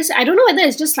I guess I don't know whether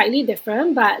it's just slightly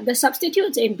different, but the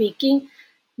substitutes in baking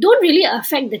don't really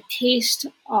affect the taste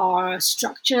or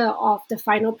structure of the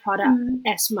final product Mm,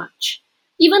 as much,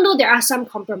 even though there are some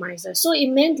compromises. So it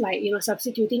meant like,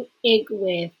 substituting egg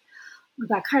with,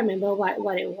 but I can't remember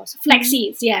what it was. Flax mm,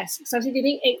 seeds, yes.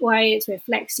 Substituting egg whites with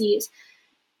flax seeds.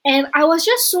 And I was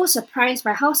just so surprised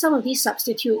by how some of these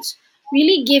substitutes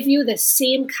really give you the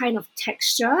same kind of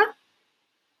texture.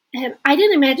 And I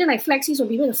didn't imagine like flax seeds would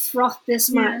be able to froth this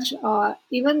yeah. much, or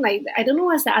even like I don't know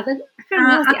what's the other. I can't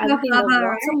remember what's the other thing. The Aquafaba, water,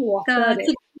 right? some water The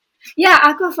that. Yeah,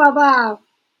 aquafaba.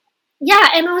 Yeah,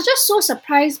 and I was just so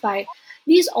surprised by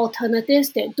these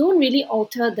alternatives that don't really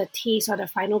alter the taste or the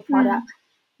final product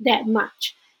mm, that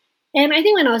much. And I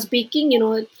think when I was baking,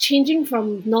 changing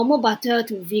from normal butter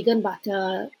to vegan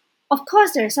butter, of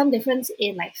course there's some difference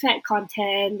in like fat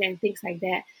content and things like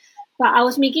that. But I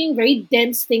was making very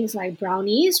dense things like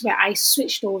brownies where I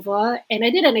switched over and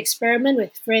I did an experiment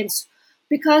with friends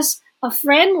because a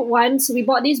friend once we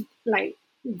bought these like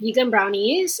vegan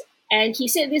brownies and he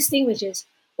said this thing which is,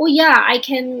 oh yeah, I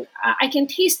can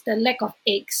taste the lack of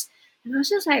eggs. And I was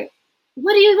just like,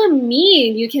 what do you even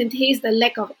mean you can taste the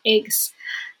lack of eggs?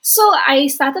 So I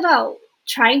started out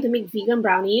trying to make vegan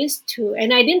brownies too,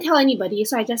 and I didn't tell anybody.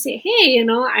 So I just said, hey,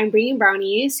 I'm bringing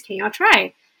brownies. Can y'all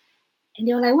try? And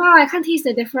they were like, wow, I can't taste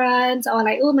the difference. Or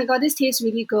like, oh my god, this tastes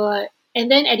really good. And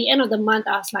then at the end of the month,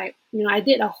 I was like, I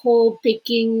did a whole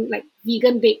baking, like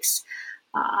vegan bakes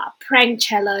prank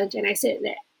challenge. And I said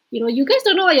that, you guys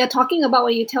don't know what you're talking about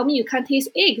when you tell me you can't taste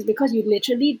eggs because you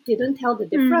literally didn't tell the mm,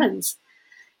 difference.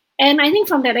 And I think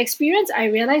from that experience, I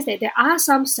realized that there are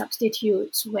some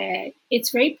substitutes where it's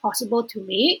very possible to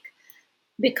make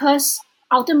because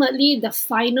ultimately the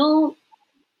final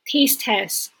taste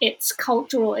test. It's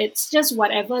cultural. It's just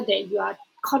whatever that you are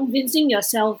convincing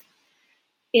yourself.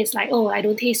 It's like, oh, I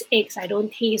don't taste eggs, I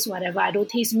don't taste whatever, I don't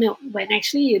taste milk. When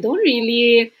actually you don't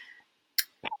really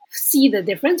see the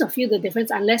difference or feel the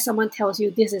difference unless someone tells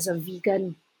you this is a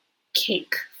vegan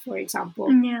cake, for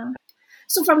example. Yeah.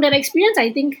 So from that experience,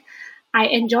 I think I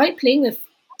enjoyed playing with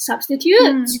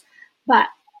substitutes. But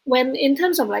when in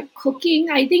terms of like cooking,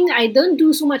 I think I don't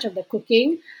do so much of the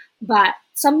cooking. But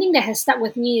something that has stuck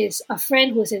with me is a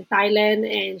friend who's in Thailand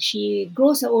and she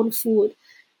grows her own food.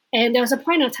 And there was a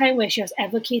point of time where she was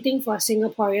advocating for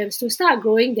Singaporeans to start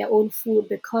growing their own food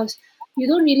because you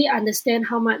don't really understand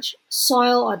how much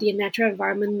soil or the natural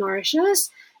environment nourishes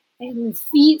and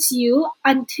feeds you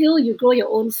until you grow your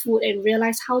own food and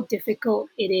realize how difficult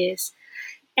it is.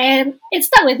 And it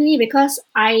stuck with me because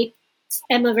I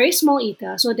am a very small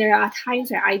eater, so there are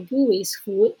times where I do waste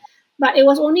food. But it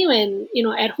was only when,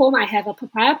 at home I have a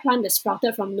papaya plant that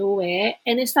sprouted from nowhere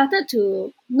and it started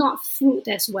to not fruit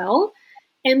as well.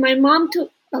 And my mom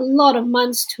took a lot of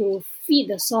months to feed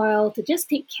the soil, to just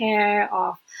take care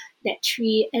of that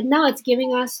tree. And now it's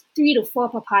giving us 3 to 4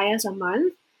 papayas a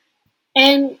month.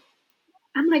 And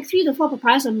I'm like 3 to 4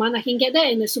 papayas a month. I can get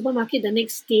that in the supermarket the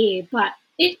next day. But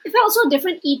it felt so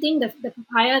different eating the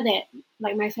papaya that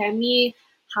like my family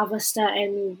harvested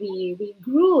and we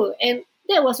grew. And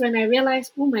that was when I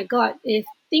realized, oh my God, if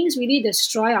things really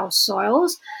destroy our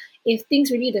soils, if things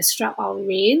really disrupt our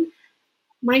rain,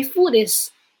 my food is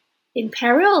in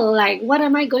peril. Like, what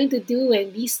am I going to do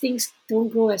when these things don't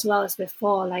grow as well as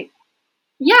before? Like,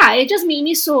 yeah, it just made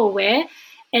me so aware.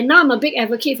 And now I'm a big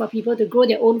advocate for people to grow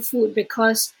their own food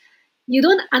because you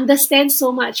don't understand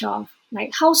so much of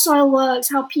like how soil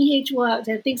works, how pH works,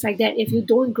 and things like that if you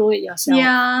don't grow it yourself.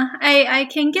 Yeah, I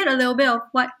can get a little bit of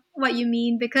what you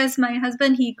mean because my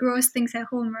husband, he grows things at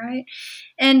home, right?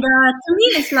 And to me,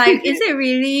 it's like, is it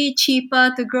really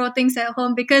cheaper to grow things at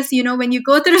home? Because when you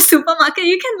go to the supermarket,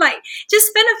 you can like just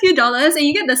spend a few dollars and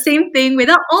you get the same thing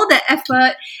without all the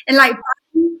effort and like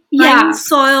buying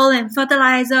soil and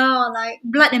fertilizer or like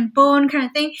blood and bone kind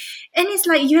of thing. And it's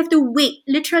like you have to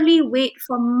literally wait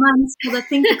for months for the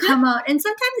thing to come out. And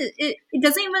sometimes it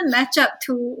doesn't even match up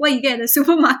to what you get at the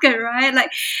supermarket, right?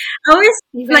 Like I always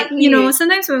Exactly. like,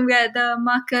 sometimes when we're at the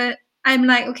market, I'm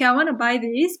like, okay, I want to buy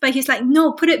this, but he's like,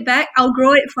 no, put it back, I'll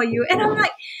grow it for you. And I'm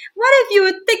like, what if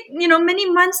you take many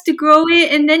months to grow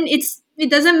it and then it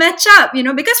doesn't match up,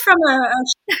 because from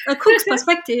a cook's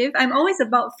perspective, I'm always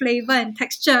about flavor and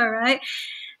texture, right?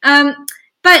 um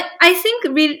but I think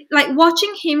really like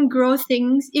watching him grow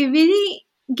things, it really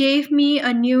gave me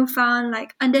a newfound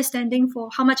like understanding for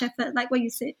how much effort, like what you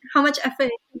said, how much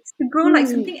effort it takes to grow like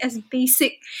something as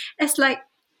basic as like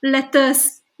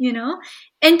lettuce,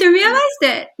 and to realize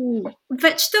that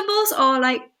vegetables or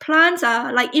like plants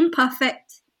are like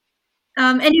imperfect.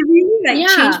 And it really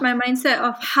like changed my mindset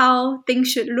of how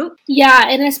things should look. Yeah,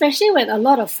 and especially when a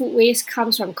lot of food waste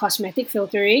comes from cosmetic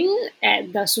filtering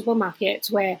at the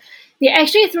supermarkets, where they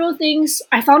actually throw things.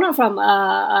 I found out from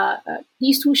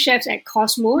these two chefs at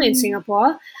Cosmo in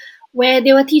Singapore, where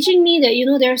they were teaching me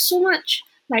that there's so much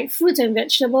like fruits and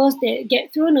vegetables that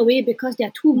get thrown away because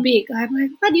they're too big. I'm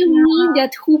like, what do you mean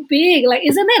they're too big? Like,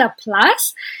 isn't that a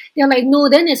plus? They're like, no,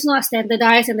 then it's not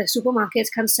standardized, and the supermarkets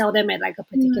can't sell them at like a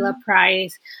particular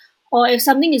price. Or if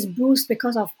something is bruised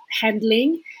because of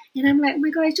handling, and I'm like, oh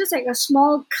my God, it's just like a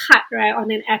small cut, right, on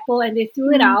an apple, and they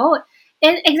threw it out.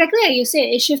 And exactly like you said,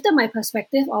 it shifted my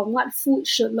perspective on what food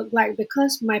should look like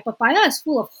because my papaya is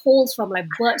full of holes from like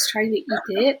birds trying to eat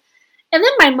it. And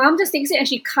then my mom just takes it and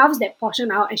she carves that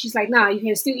portion out and she's like, nah, you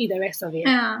can still eat the rest of it.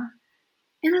 Yeah.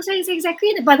 And I was like, it's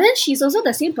exactly that. But then she's also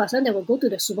the same person that will go to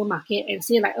the supermarket and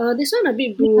say like, oh, this one a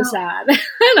bit bruised, that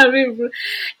one a bit bruised.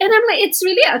 And I'm like, it's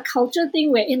really a culture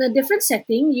thing where in a different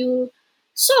setting, you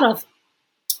sort of,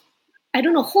 I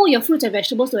don't know, hold your fruits and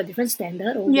vegetables to a different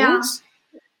standard almost.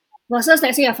 Versus,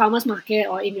 let's say, a farmer's market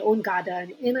or in your own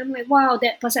garden. And I'm like, wow,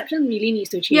 that perception really needs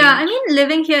to change. Yeah, I mean,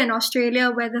 living here in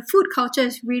Australia where the food culture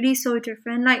is really so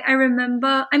different. Like, I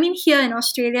remember, here in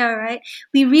Australia, right,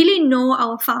 we really know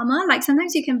our farmer. Like,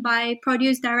 sometimes you can buy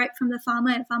produce direct from the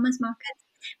farmer at farmer's markets.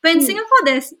 But in Singapore,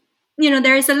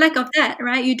 there is a lack of that,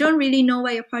 right? You don't really know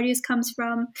where your produce comes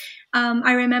from.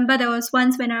 I remember there was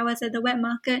once when I was at the wet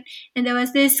market and there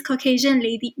was this Caucasian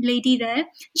lady there.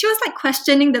 She was like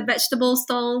questioning the vegetable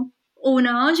stall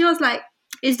owner. She was like,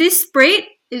 is this sprayed?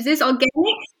 Is this organic?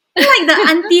 And like the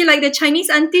auntie, like the Chinese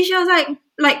auntie, she was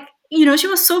like, she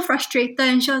was so frustrated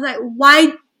and she was like,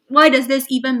 why does this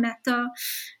even matter?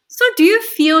 So do you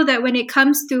feel that when it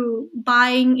comes to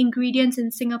buying ingredients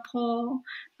in Singapore,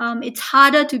 it's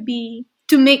harder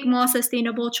to make more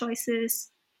sustainable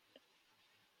choices?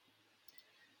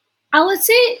 I would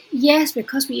say yes,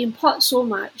 because we import so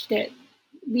much that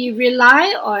we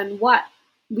rely on what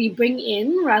we bring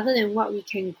in rather than what we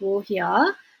can grow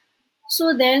here.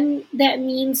 So then that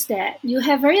means that you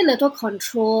have very little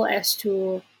control as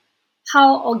to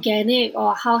how organic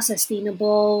or how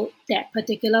sustainable that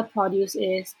particular produce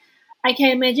is. I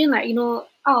can imagine, like, out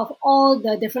of all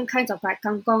the different kinds of like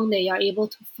kangkong that you're able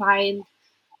to find,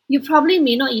 you probably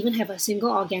may not even have a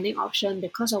single organic option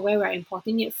because of where we're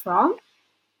importing it from.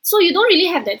 So you don't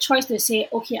really have that choice to say,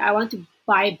 okay, I want to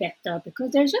buy better,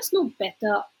 because there's just no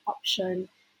better option.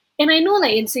 And I know,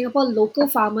 like, in Singapore, local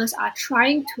farmers are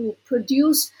trying to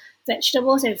produce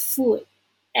vegetables and food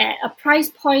at a price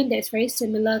point that's very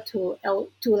similar to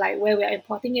like where we're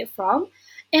importing it from.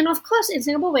 And of course, in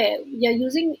Singapore, where you're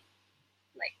using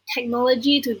like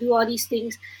technology to do all these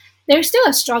things, there's still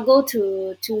a struggle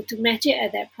to match it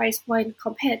at that price point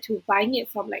compared to buying it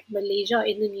from like Malaysia or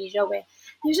Indonesia, where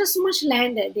there's just so much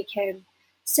land that they can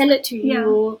sell it to Yeah.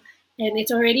 you, and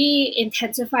it's already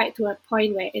intensified to a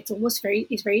point where it's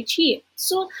very cheap.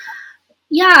 So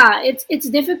yeah, it's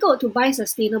difficult to buy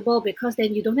sustainable because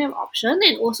then you don't have option,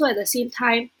 and also at the same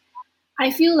time,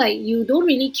 I feel like you don't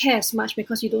really care as much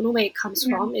because you don't know where it comes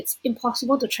Yeah. from. It's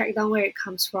impossible to track down where it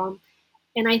comes from.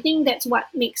 And I think that's what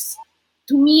makes,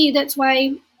 to me, that's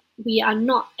why we are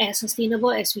not as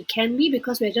sustainable as we can be,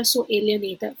 because we're just so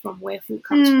alienated from where food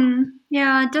comes from.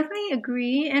 Yeah, definitely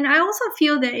agree. And I also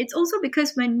feel that it's also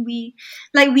because when we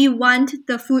want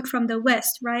the food from the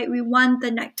West, right? We want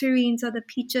the nectarines or the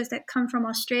peaches that come from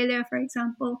Australia, for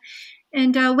example.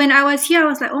 And when I was here, I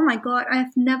was like, oh my God,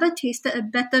 I've never tasted a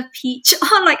better peach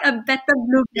or like a better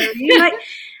blueberry, like,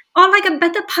 or like a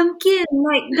better pumpkin.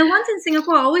 Like the ones in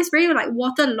Singapore are always very like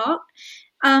waterlogged.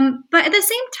 But at the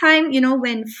same time,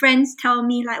 when friends tell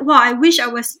me like, wow, I wish I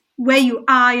was where you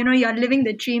are, you're living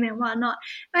the dream and whatnot.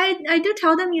 I do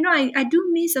tell them, I do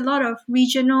miss a lot of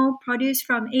regional produce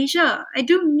from Asia. I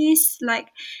do miss like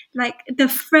the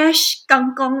fresh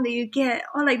kangkong that you get,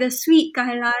 or like the sweet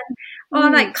kailan, or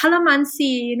Mm, like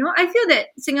calamansi. I feel that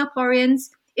Singaporeans,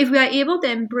 if we are able to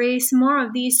embrace more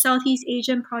of these Southeast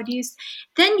Asian produce,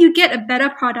 then you get a better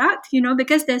product,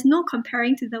 because there's no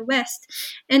comparing to the West.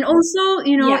 And also,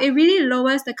 yeah, it really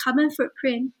lowers the carbon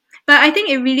footprint. But I think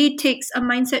it really takes a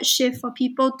mindset shift for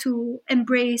people to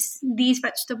embrace these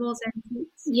vegetables and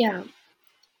fruits. yeah.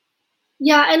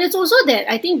 Yeah, and it's also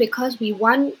that I think because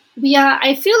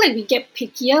I feel like we get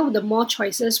pickier with the more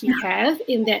choices we have,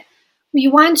 in that we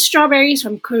want strawberries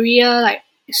from Korea, like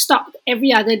stocked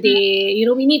every other day.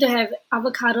 We need to have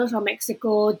avocados from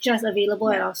Mexico just available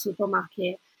at Yeah. our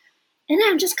supermarket. And then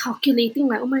I'm just calculating,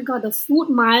 like, oh my God, the food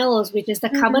miles, which is the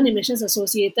carbon Mm, emissions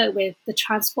associated with the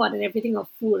transport and everything of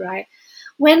food, right?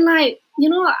 When, like,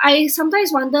 I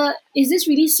sometimes wonder, is this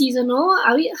really seasonal?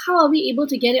 How are we able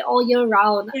to get it all year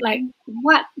round? Like, yeah.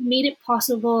 what made it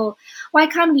possible? Why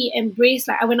can't we embrace,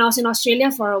 like, when I was in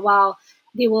Australia for a while,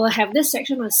 they will have this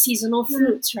section on seasonal Mm,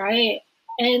 fruits, right?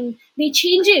 And they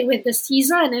change it with the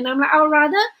season, and I'm like, I would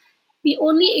rather be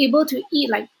only able to eat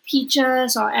like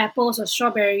peaches or apples or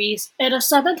strawberries at a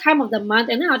certain time of the month,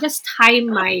 and then I'll just time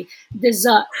my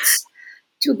desserts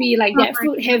to be like oh that my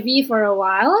fruit God. heavy for a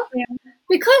while. Yeah.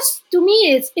 Because to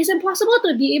me, it's impossible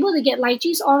to be able to get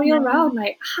lychees all year Yeah. round.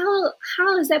 Like,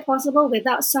 how is that possible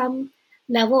without some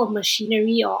level of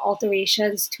machinery or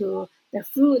alterations to the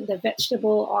fruit, the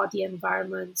vegetable, or the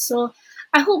environment? So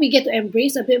I hope we get to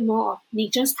embrace a bit more of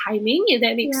nature's timing, if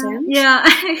that makes Yeah, sense. yeah.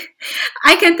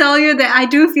 I can tell you that I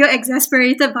do feel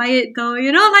exasperated by it though.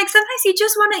 Like sometimes you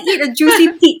just want to eat a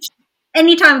juicy peach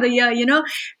any time of the year.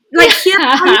 Like here,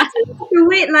 I literally have to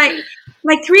wait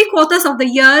like 3 quarters of the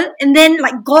year and then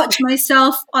like gorge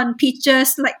myself on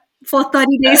peaches like for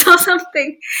 30 days or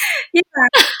something. Yeah,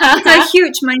 it's a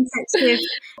huge mindset shift.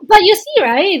 But you see,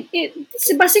 right?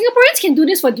 But Singaporeans can do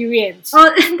this for durians.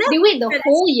 Oh, They wait the that's,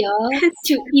 whole year that's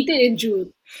to eat it in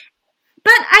June.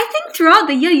 But I think throughout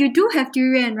the year you do have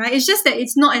durian, right? It's just that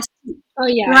it's not as sweet, Oh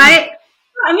yeah, right?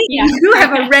 I mean, yeah, if you do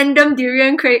have a random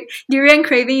durian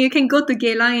craving, you can go to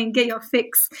Geylang and get your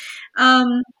fix.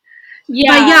 Um, but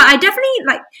yeah, yeah. I definitely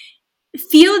like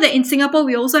feel that in Singapore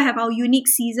we also have our unique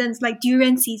seasons, like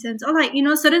durian seasons, or like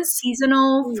certain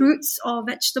seasonal Mm, fruits or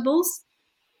vegetables.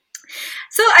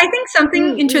 So I think something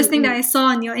mm, mm, interesting that mm. I saw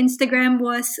on your Instagram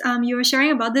was you were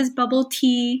sharing about this bubble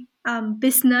tea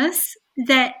business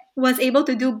that was able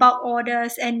to do bulk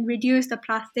orders and reduce the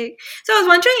plastic. So I was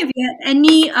wondering if you had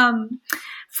any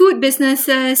food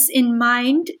businesses in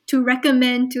mind to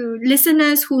recommend to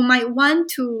listeners who might want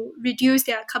to reduce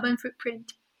their carbon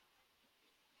footprint.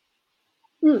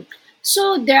 Mm.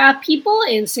 So there are people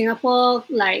in Singapore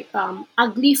like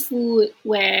ugly food,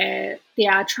 where they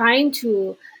are trying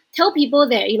to tell people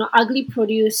that, ugly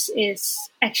produce is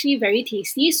actually very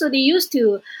tasty. So they used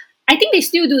to, I think they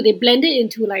still do, they blend it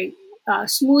into like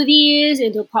smoothies,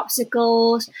 into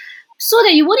popsicles, so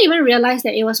that you won't even realize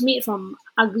that it was made from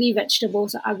ugly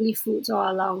vegetables or ugly foods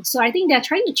all along. So I think they're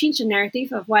trying to change the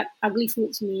narrative of what ugly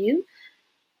foods mean.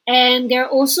 And they're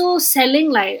also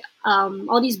selling like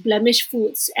all these blemished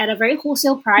foods at a very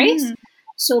wholesale price, Mm.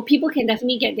 so people can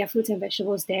definitely get their fruits and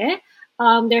vegetables there.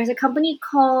 There's a company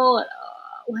called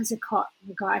what's it called? Oh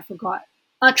my god, I forgot.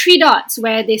 Three Dots,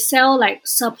 where they sell like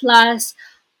surplus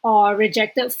or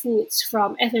rejected foods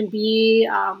from F&B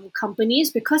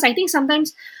companies, because I think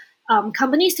sometimes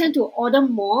companies tend to order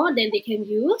more than they can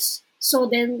use. So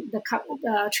then the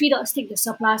Three Dots take the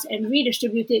surplus and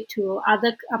redistribute it to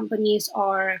other companies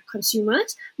or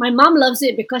consumers. My mom loves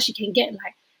it because she can get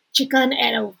like chicken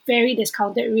at a very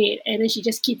discounted rate, and then she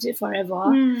just keeps it forever.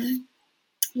 Mm.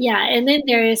 Yeah, and then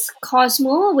there is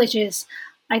Cosmo, which is,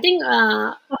 I think,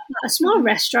 a small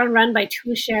restaurant run by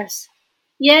two chefs.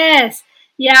 Yes,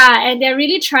 yeah, and they're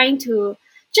really trying to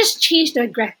just change the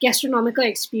gastronomical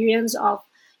experience of,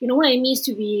 what it means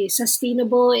to be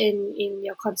sustainable in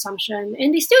your consumption.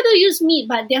 And they still do use meat,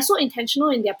 but they're so intentional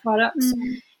in their products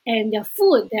Mm. and their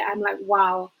food that I'm like,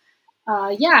 wow.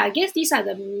 Yeah, I guess these are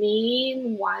the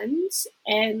main ones.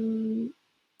 And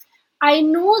I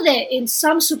know that in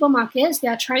some supermarkets they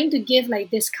are trying to give like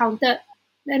discounted,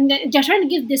 and they're trying to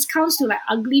give discounts to like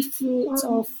ugly fruits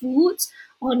or foods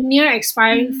or near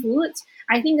expiring Mm. foods.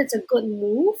 I think that's a good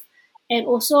move. And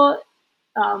also,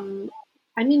 um,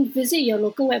 I mean, visit your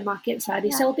local wet markets. They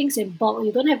Yeah. sell things in bulk.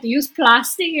 You don't have to use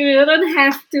plastic. You don't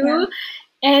have Yeah. to.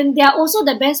 And they are also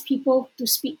the best people to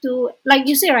speak to. Like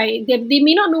you say, right? They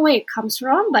may not know where it comes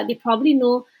from, but they probably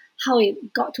know how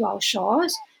it got to our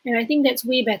shores. And I think that's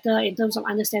way better in terms of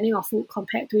understanding our food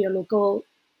compared to your local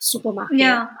supermarket.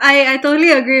 Yeah, I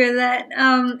totally agree with that.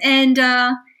 And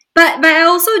but I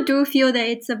also do feel that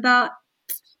it's about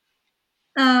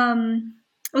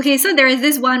okay, so there is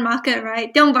this one market,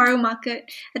 right? Tiong Bahru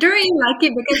market. I don't really like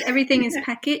it because everything is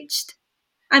packaged.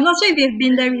 I'm not sure if you've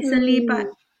been there recently, but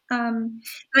Mm.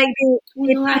 like Oh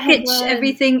they no, I package haven't.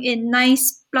 everything in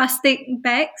nice plastic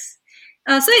bags.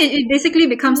 So it basically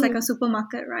becomes like a Mm.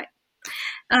 supermarket, right?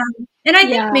 And I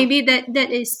think Yeah. maybe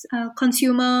that is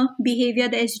consumer behavior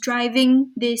that is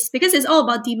driving this, because it's all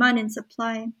about demand and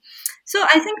supply. So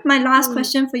I think my last Mm.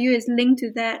 question for you is linked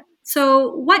to that.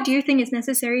 So what do you think is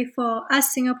necessary for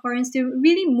us Singaporeans to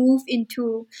really move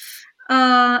into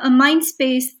a mind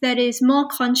space that is more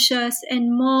conscious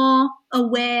and more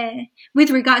aware with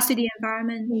regards to the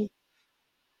environment? Mm.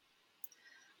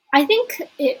 I think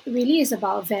it really is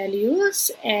about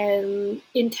values and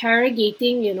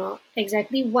interrogating,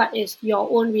 exactly what is your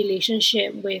own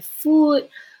relationship with food,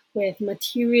 with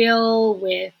material,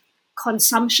 with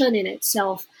consumption in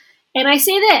itself. And I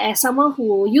say that as someone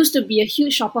who used to be a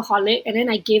huge shopaholic, and then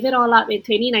I gave it all up in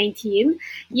 2019.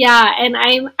 Yeah, and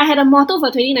I had a motto for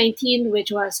 2019,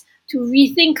 which was to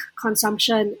rethink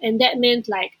consumption, and that meant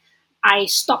like I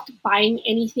stopped buying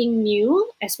anything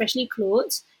new, especially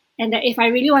clothes, and that if I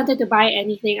really wanted to buy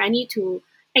anything, I need to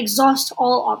exhaust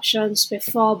all options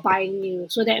before buying new.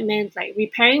 So that meant like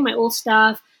repairing my old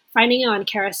stuff, finding it on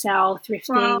Carousel, Wow.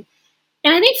 thrifting.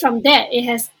 And I think from that,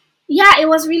 yeah, it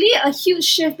was really a huge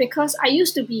shift, because I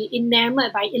used to be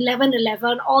enamored by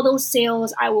 11/11, all those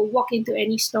sales. I will walk into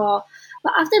any store.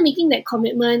 But after making that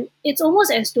commitment, it's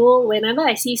almost as though whenever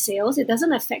I see sales, it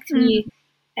doesn't affect Mm. me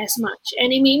as much.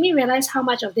 And it made me realize how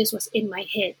much of this was in my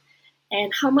head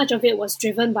and how much of it was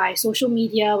driven by social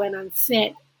media when I'm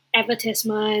fed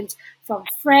advertisements from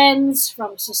friends,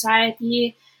 from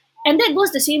society. And that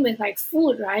goes the same with like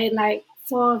food, right? Like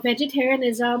for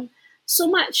vegetarianism, so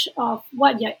much of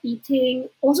what you're eating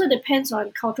also depends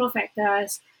on cultural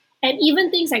factors and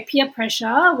even things like peer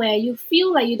pressure, where you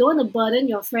feel like you don't want to burden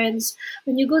your friends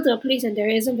when you go to a place and there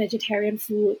isn't vegetarian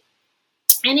food.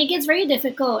 And it gets very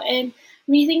difficult. And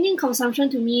rethinking consumption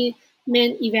to me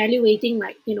meant evaluating,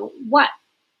 like, what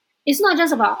it's not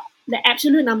just about the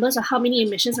absolute numbers of how many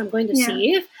emissions I'm going to Yeah.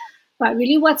 save, but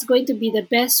really what's going to be the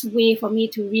best way for me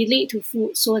to relate to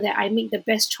food so that I make the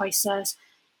best choices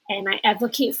and I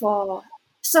advocate for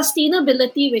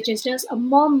sustainability, which is just a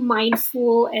more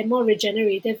mindful and more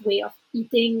regenerative way of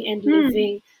eating and Mm.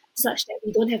 living, such that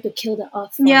we don't have to kill the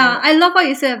earth for Yeah, it. I love what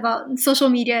you said about social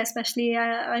media, especially.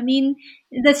 I mean,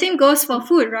 the same goes for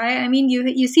food, right? I mean,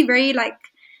 you see very like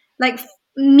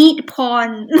meat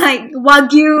porn, like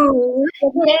wagyu.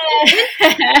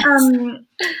 Yes. Um,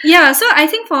 yeah. So I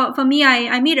think for me,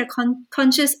 I made a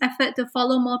conscious effort to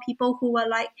follow more people who were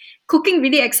like cooking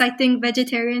really exciting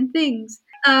vegetarian things.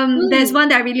 There's Mm. one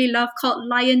that I really love called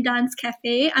Lion Dance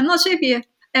Cafe. I'm not sure if you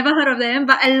ever heard of them,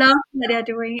 but I love what they're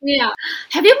doing. Yeah.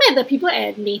 Have you met the people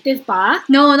at Native Bar?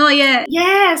 No, not yet.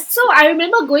 Yes. So I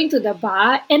remember going to the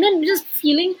bar and then just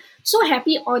feeling so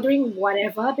happy ordering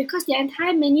whatever because their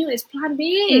entire menu is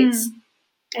plant-based.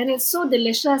 And it's so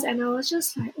delicious, and I was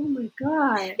just like, oh my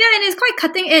god. Yeah, and it's quite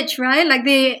cutting edge, right? Like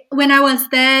when I was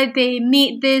there, they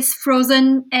made this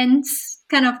frozen ants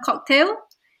kind of cocktail.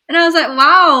 And I was like,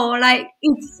 wow, like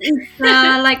it's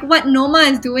like what Noma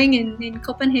is doing in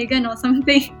Copenhagen or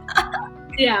something.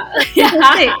 Yeah. Yeah,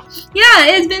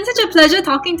 it's been such a pleasure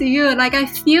talking to you. Like I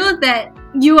feel that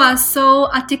you are so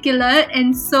articulate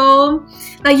and so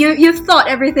like you've thought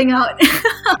everything out.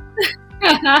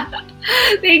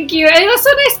 Thank you. And it was so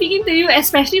nice speaking to you,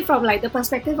 especially from like the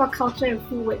perspective of culture and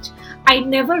food, which I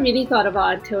never really thought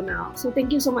about until now. So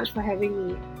thank you so much for having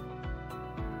me.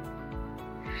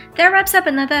 That wraps up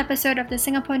another episode of the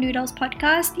Singapore Noodles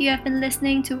podcast. You have been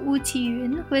listening to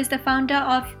Qiyun, who is the founder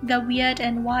of The Weird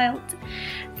and Wild.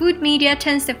 Food media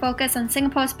tends to focus on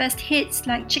Singapore's best hits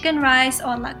like chicken rice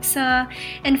or laksa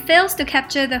and fails to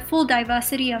capture the full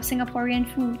diversity of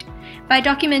Singaporean food. By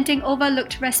documenting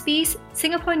overlooked recipes,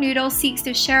 Singapore Noodles seeks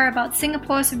to share about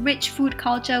Singapore's rich food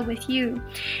culture with you.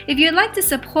 If you'd like to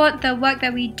support the work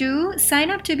that we do, sign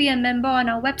up to be a member on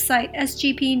our website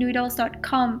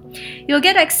sgpnoodles.com. You'll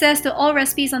get access to all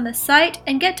recipes on the site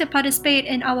and get to participate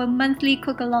in our monthly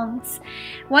cook-alongs.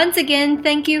 Once again,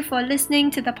 thank you for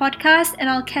listening to the podcast, and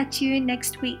I'll catch you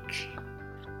next week.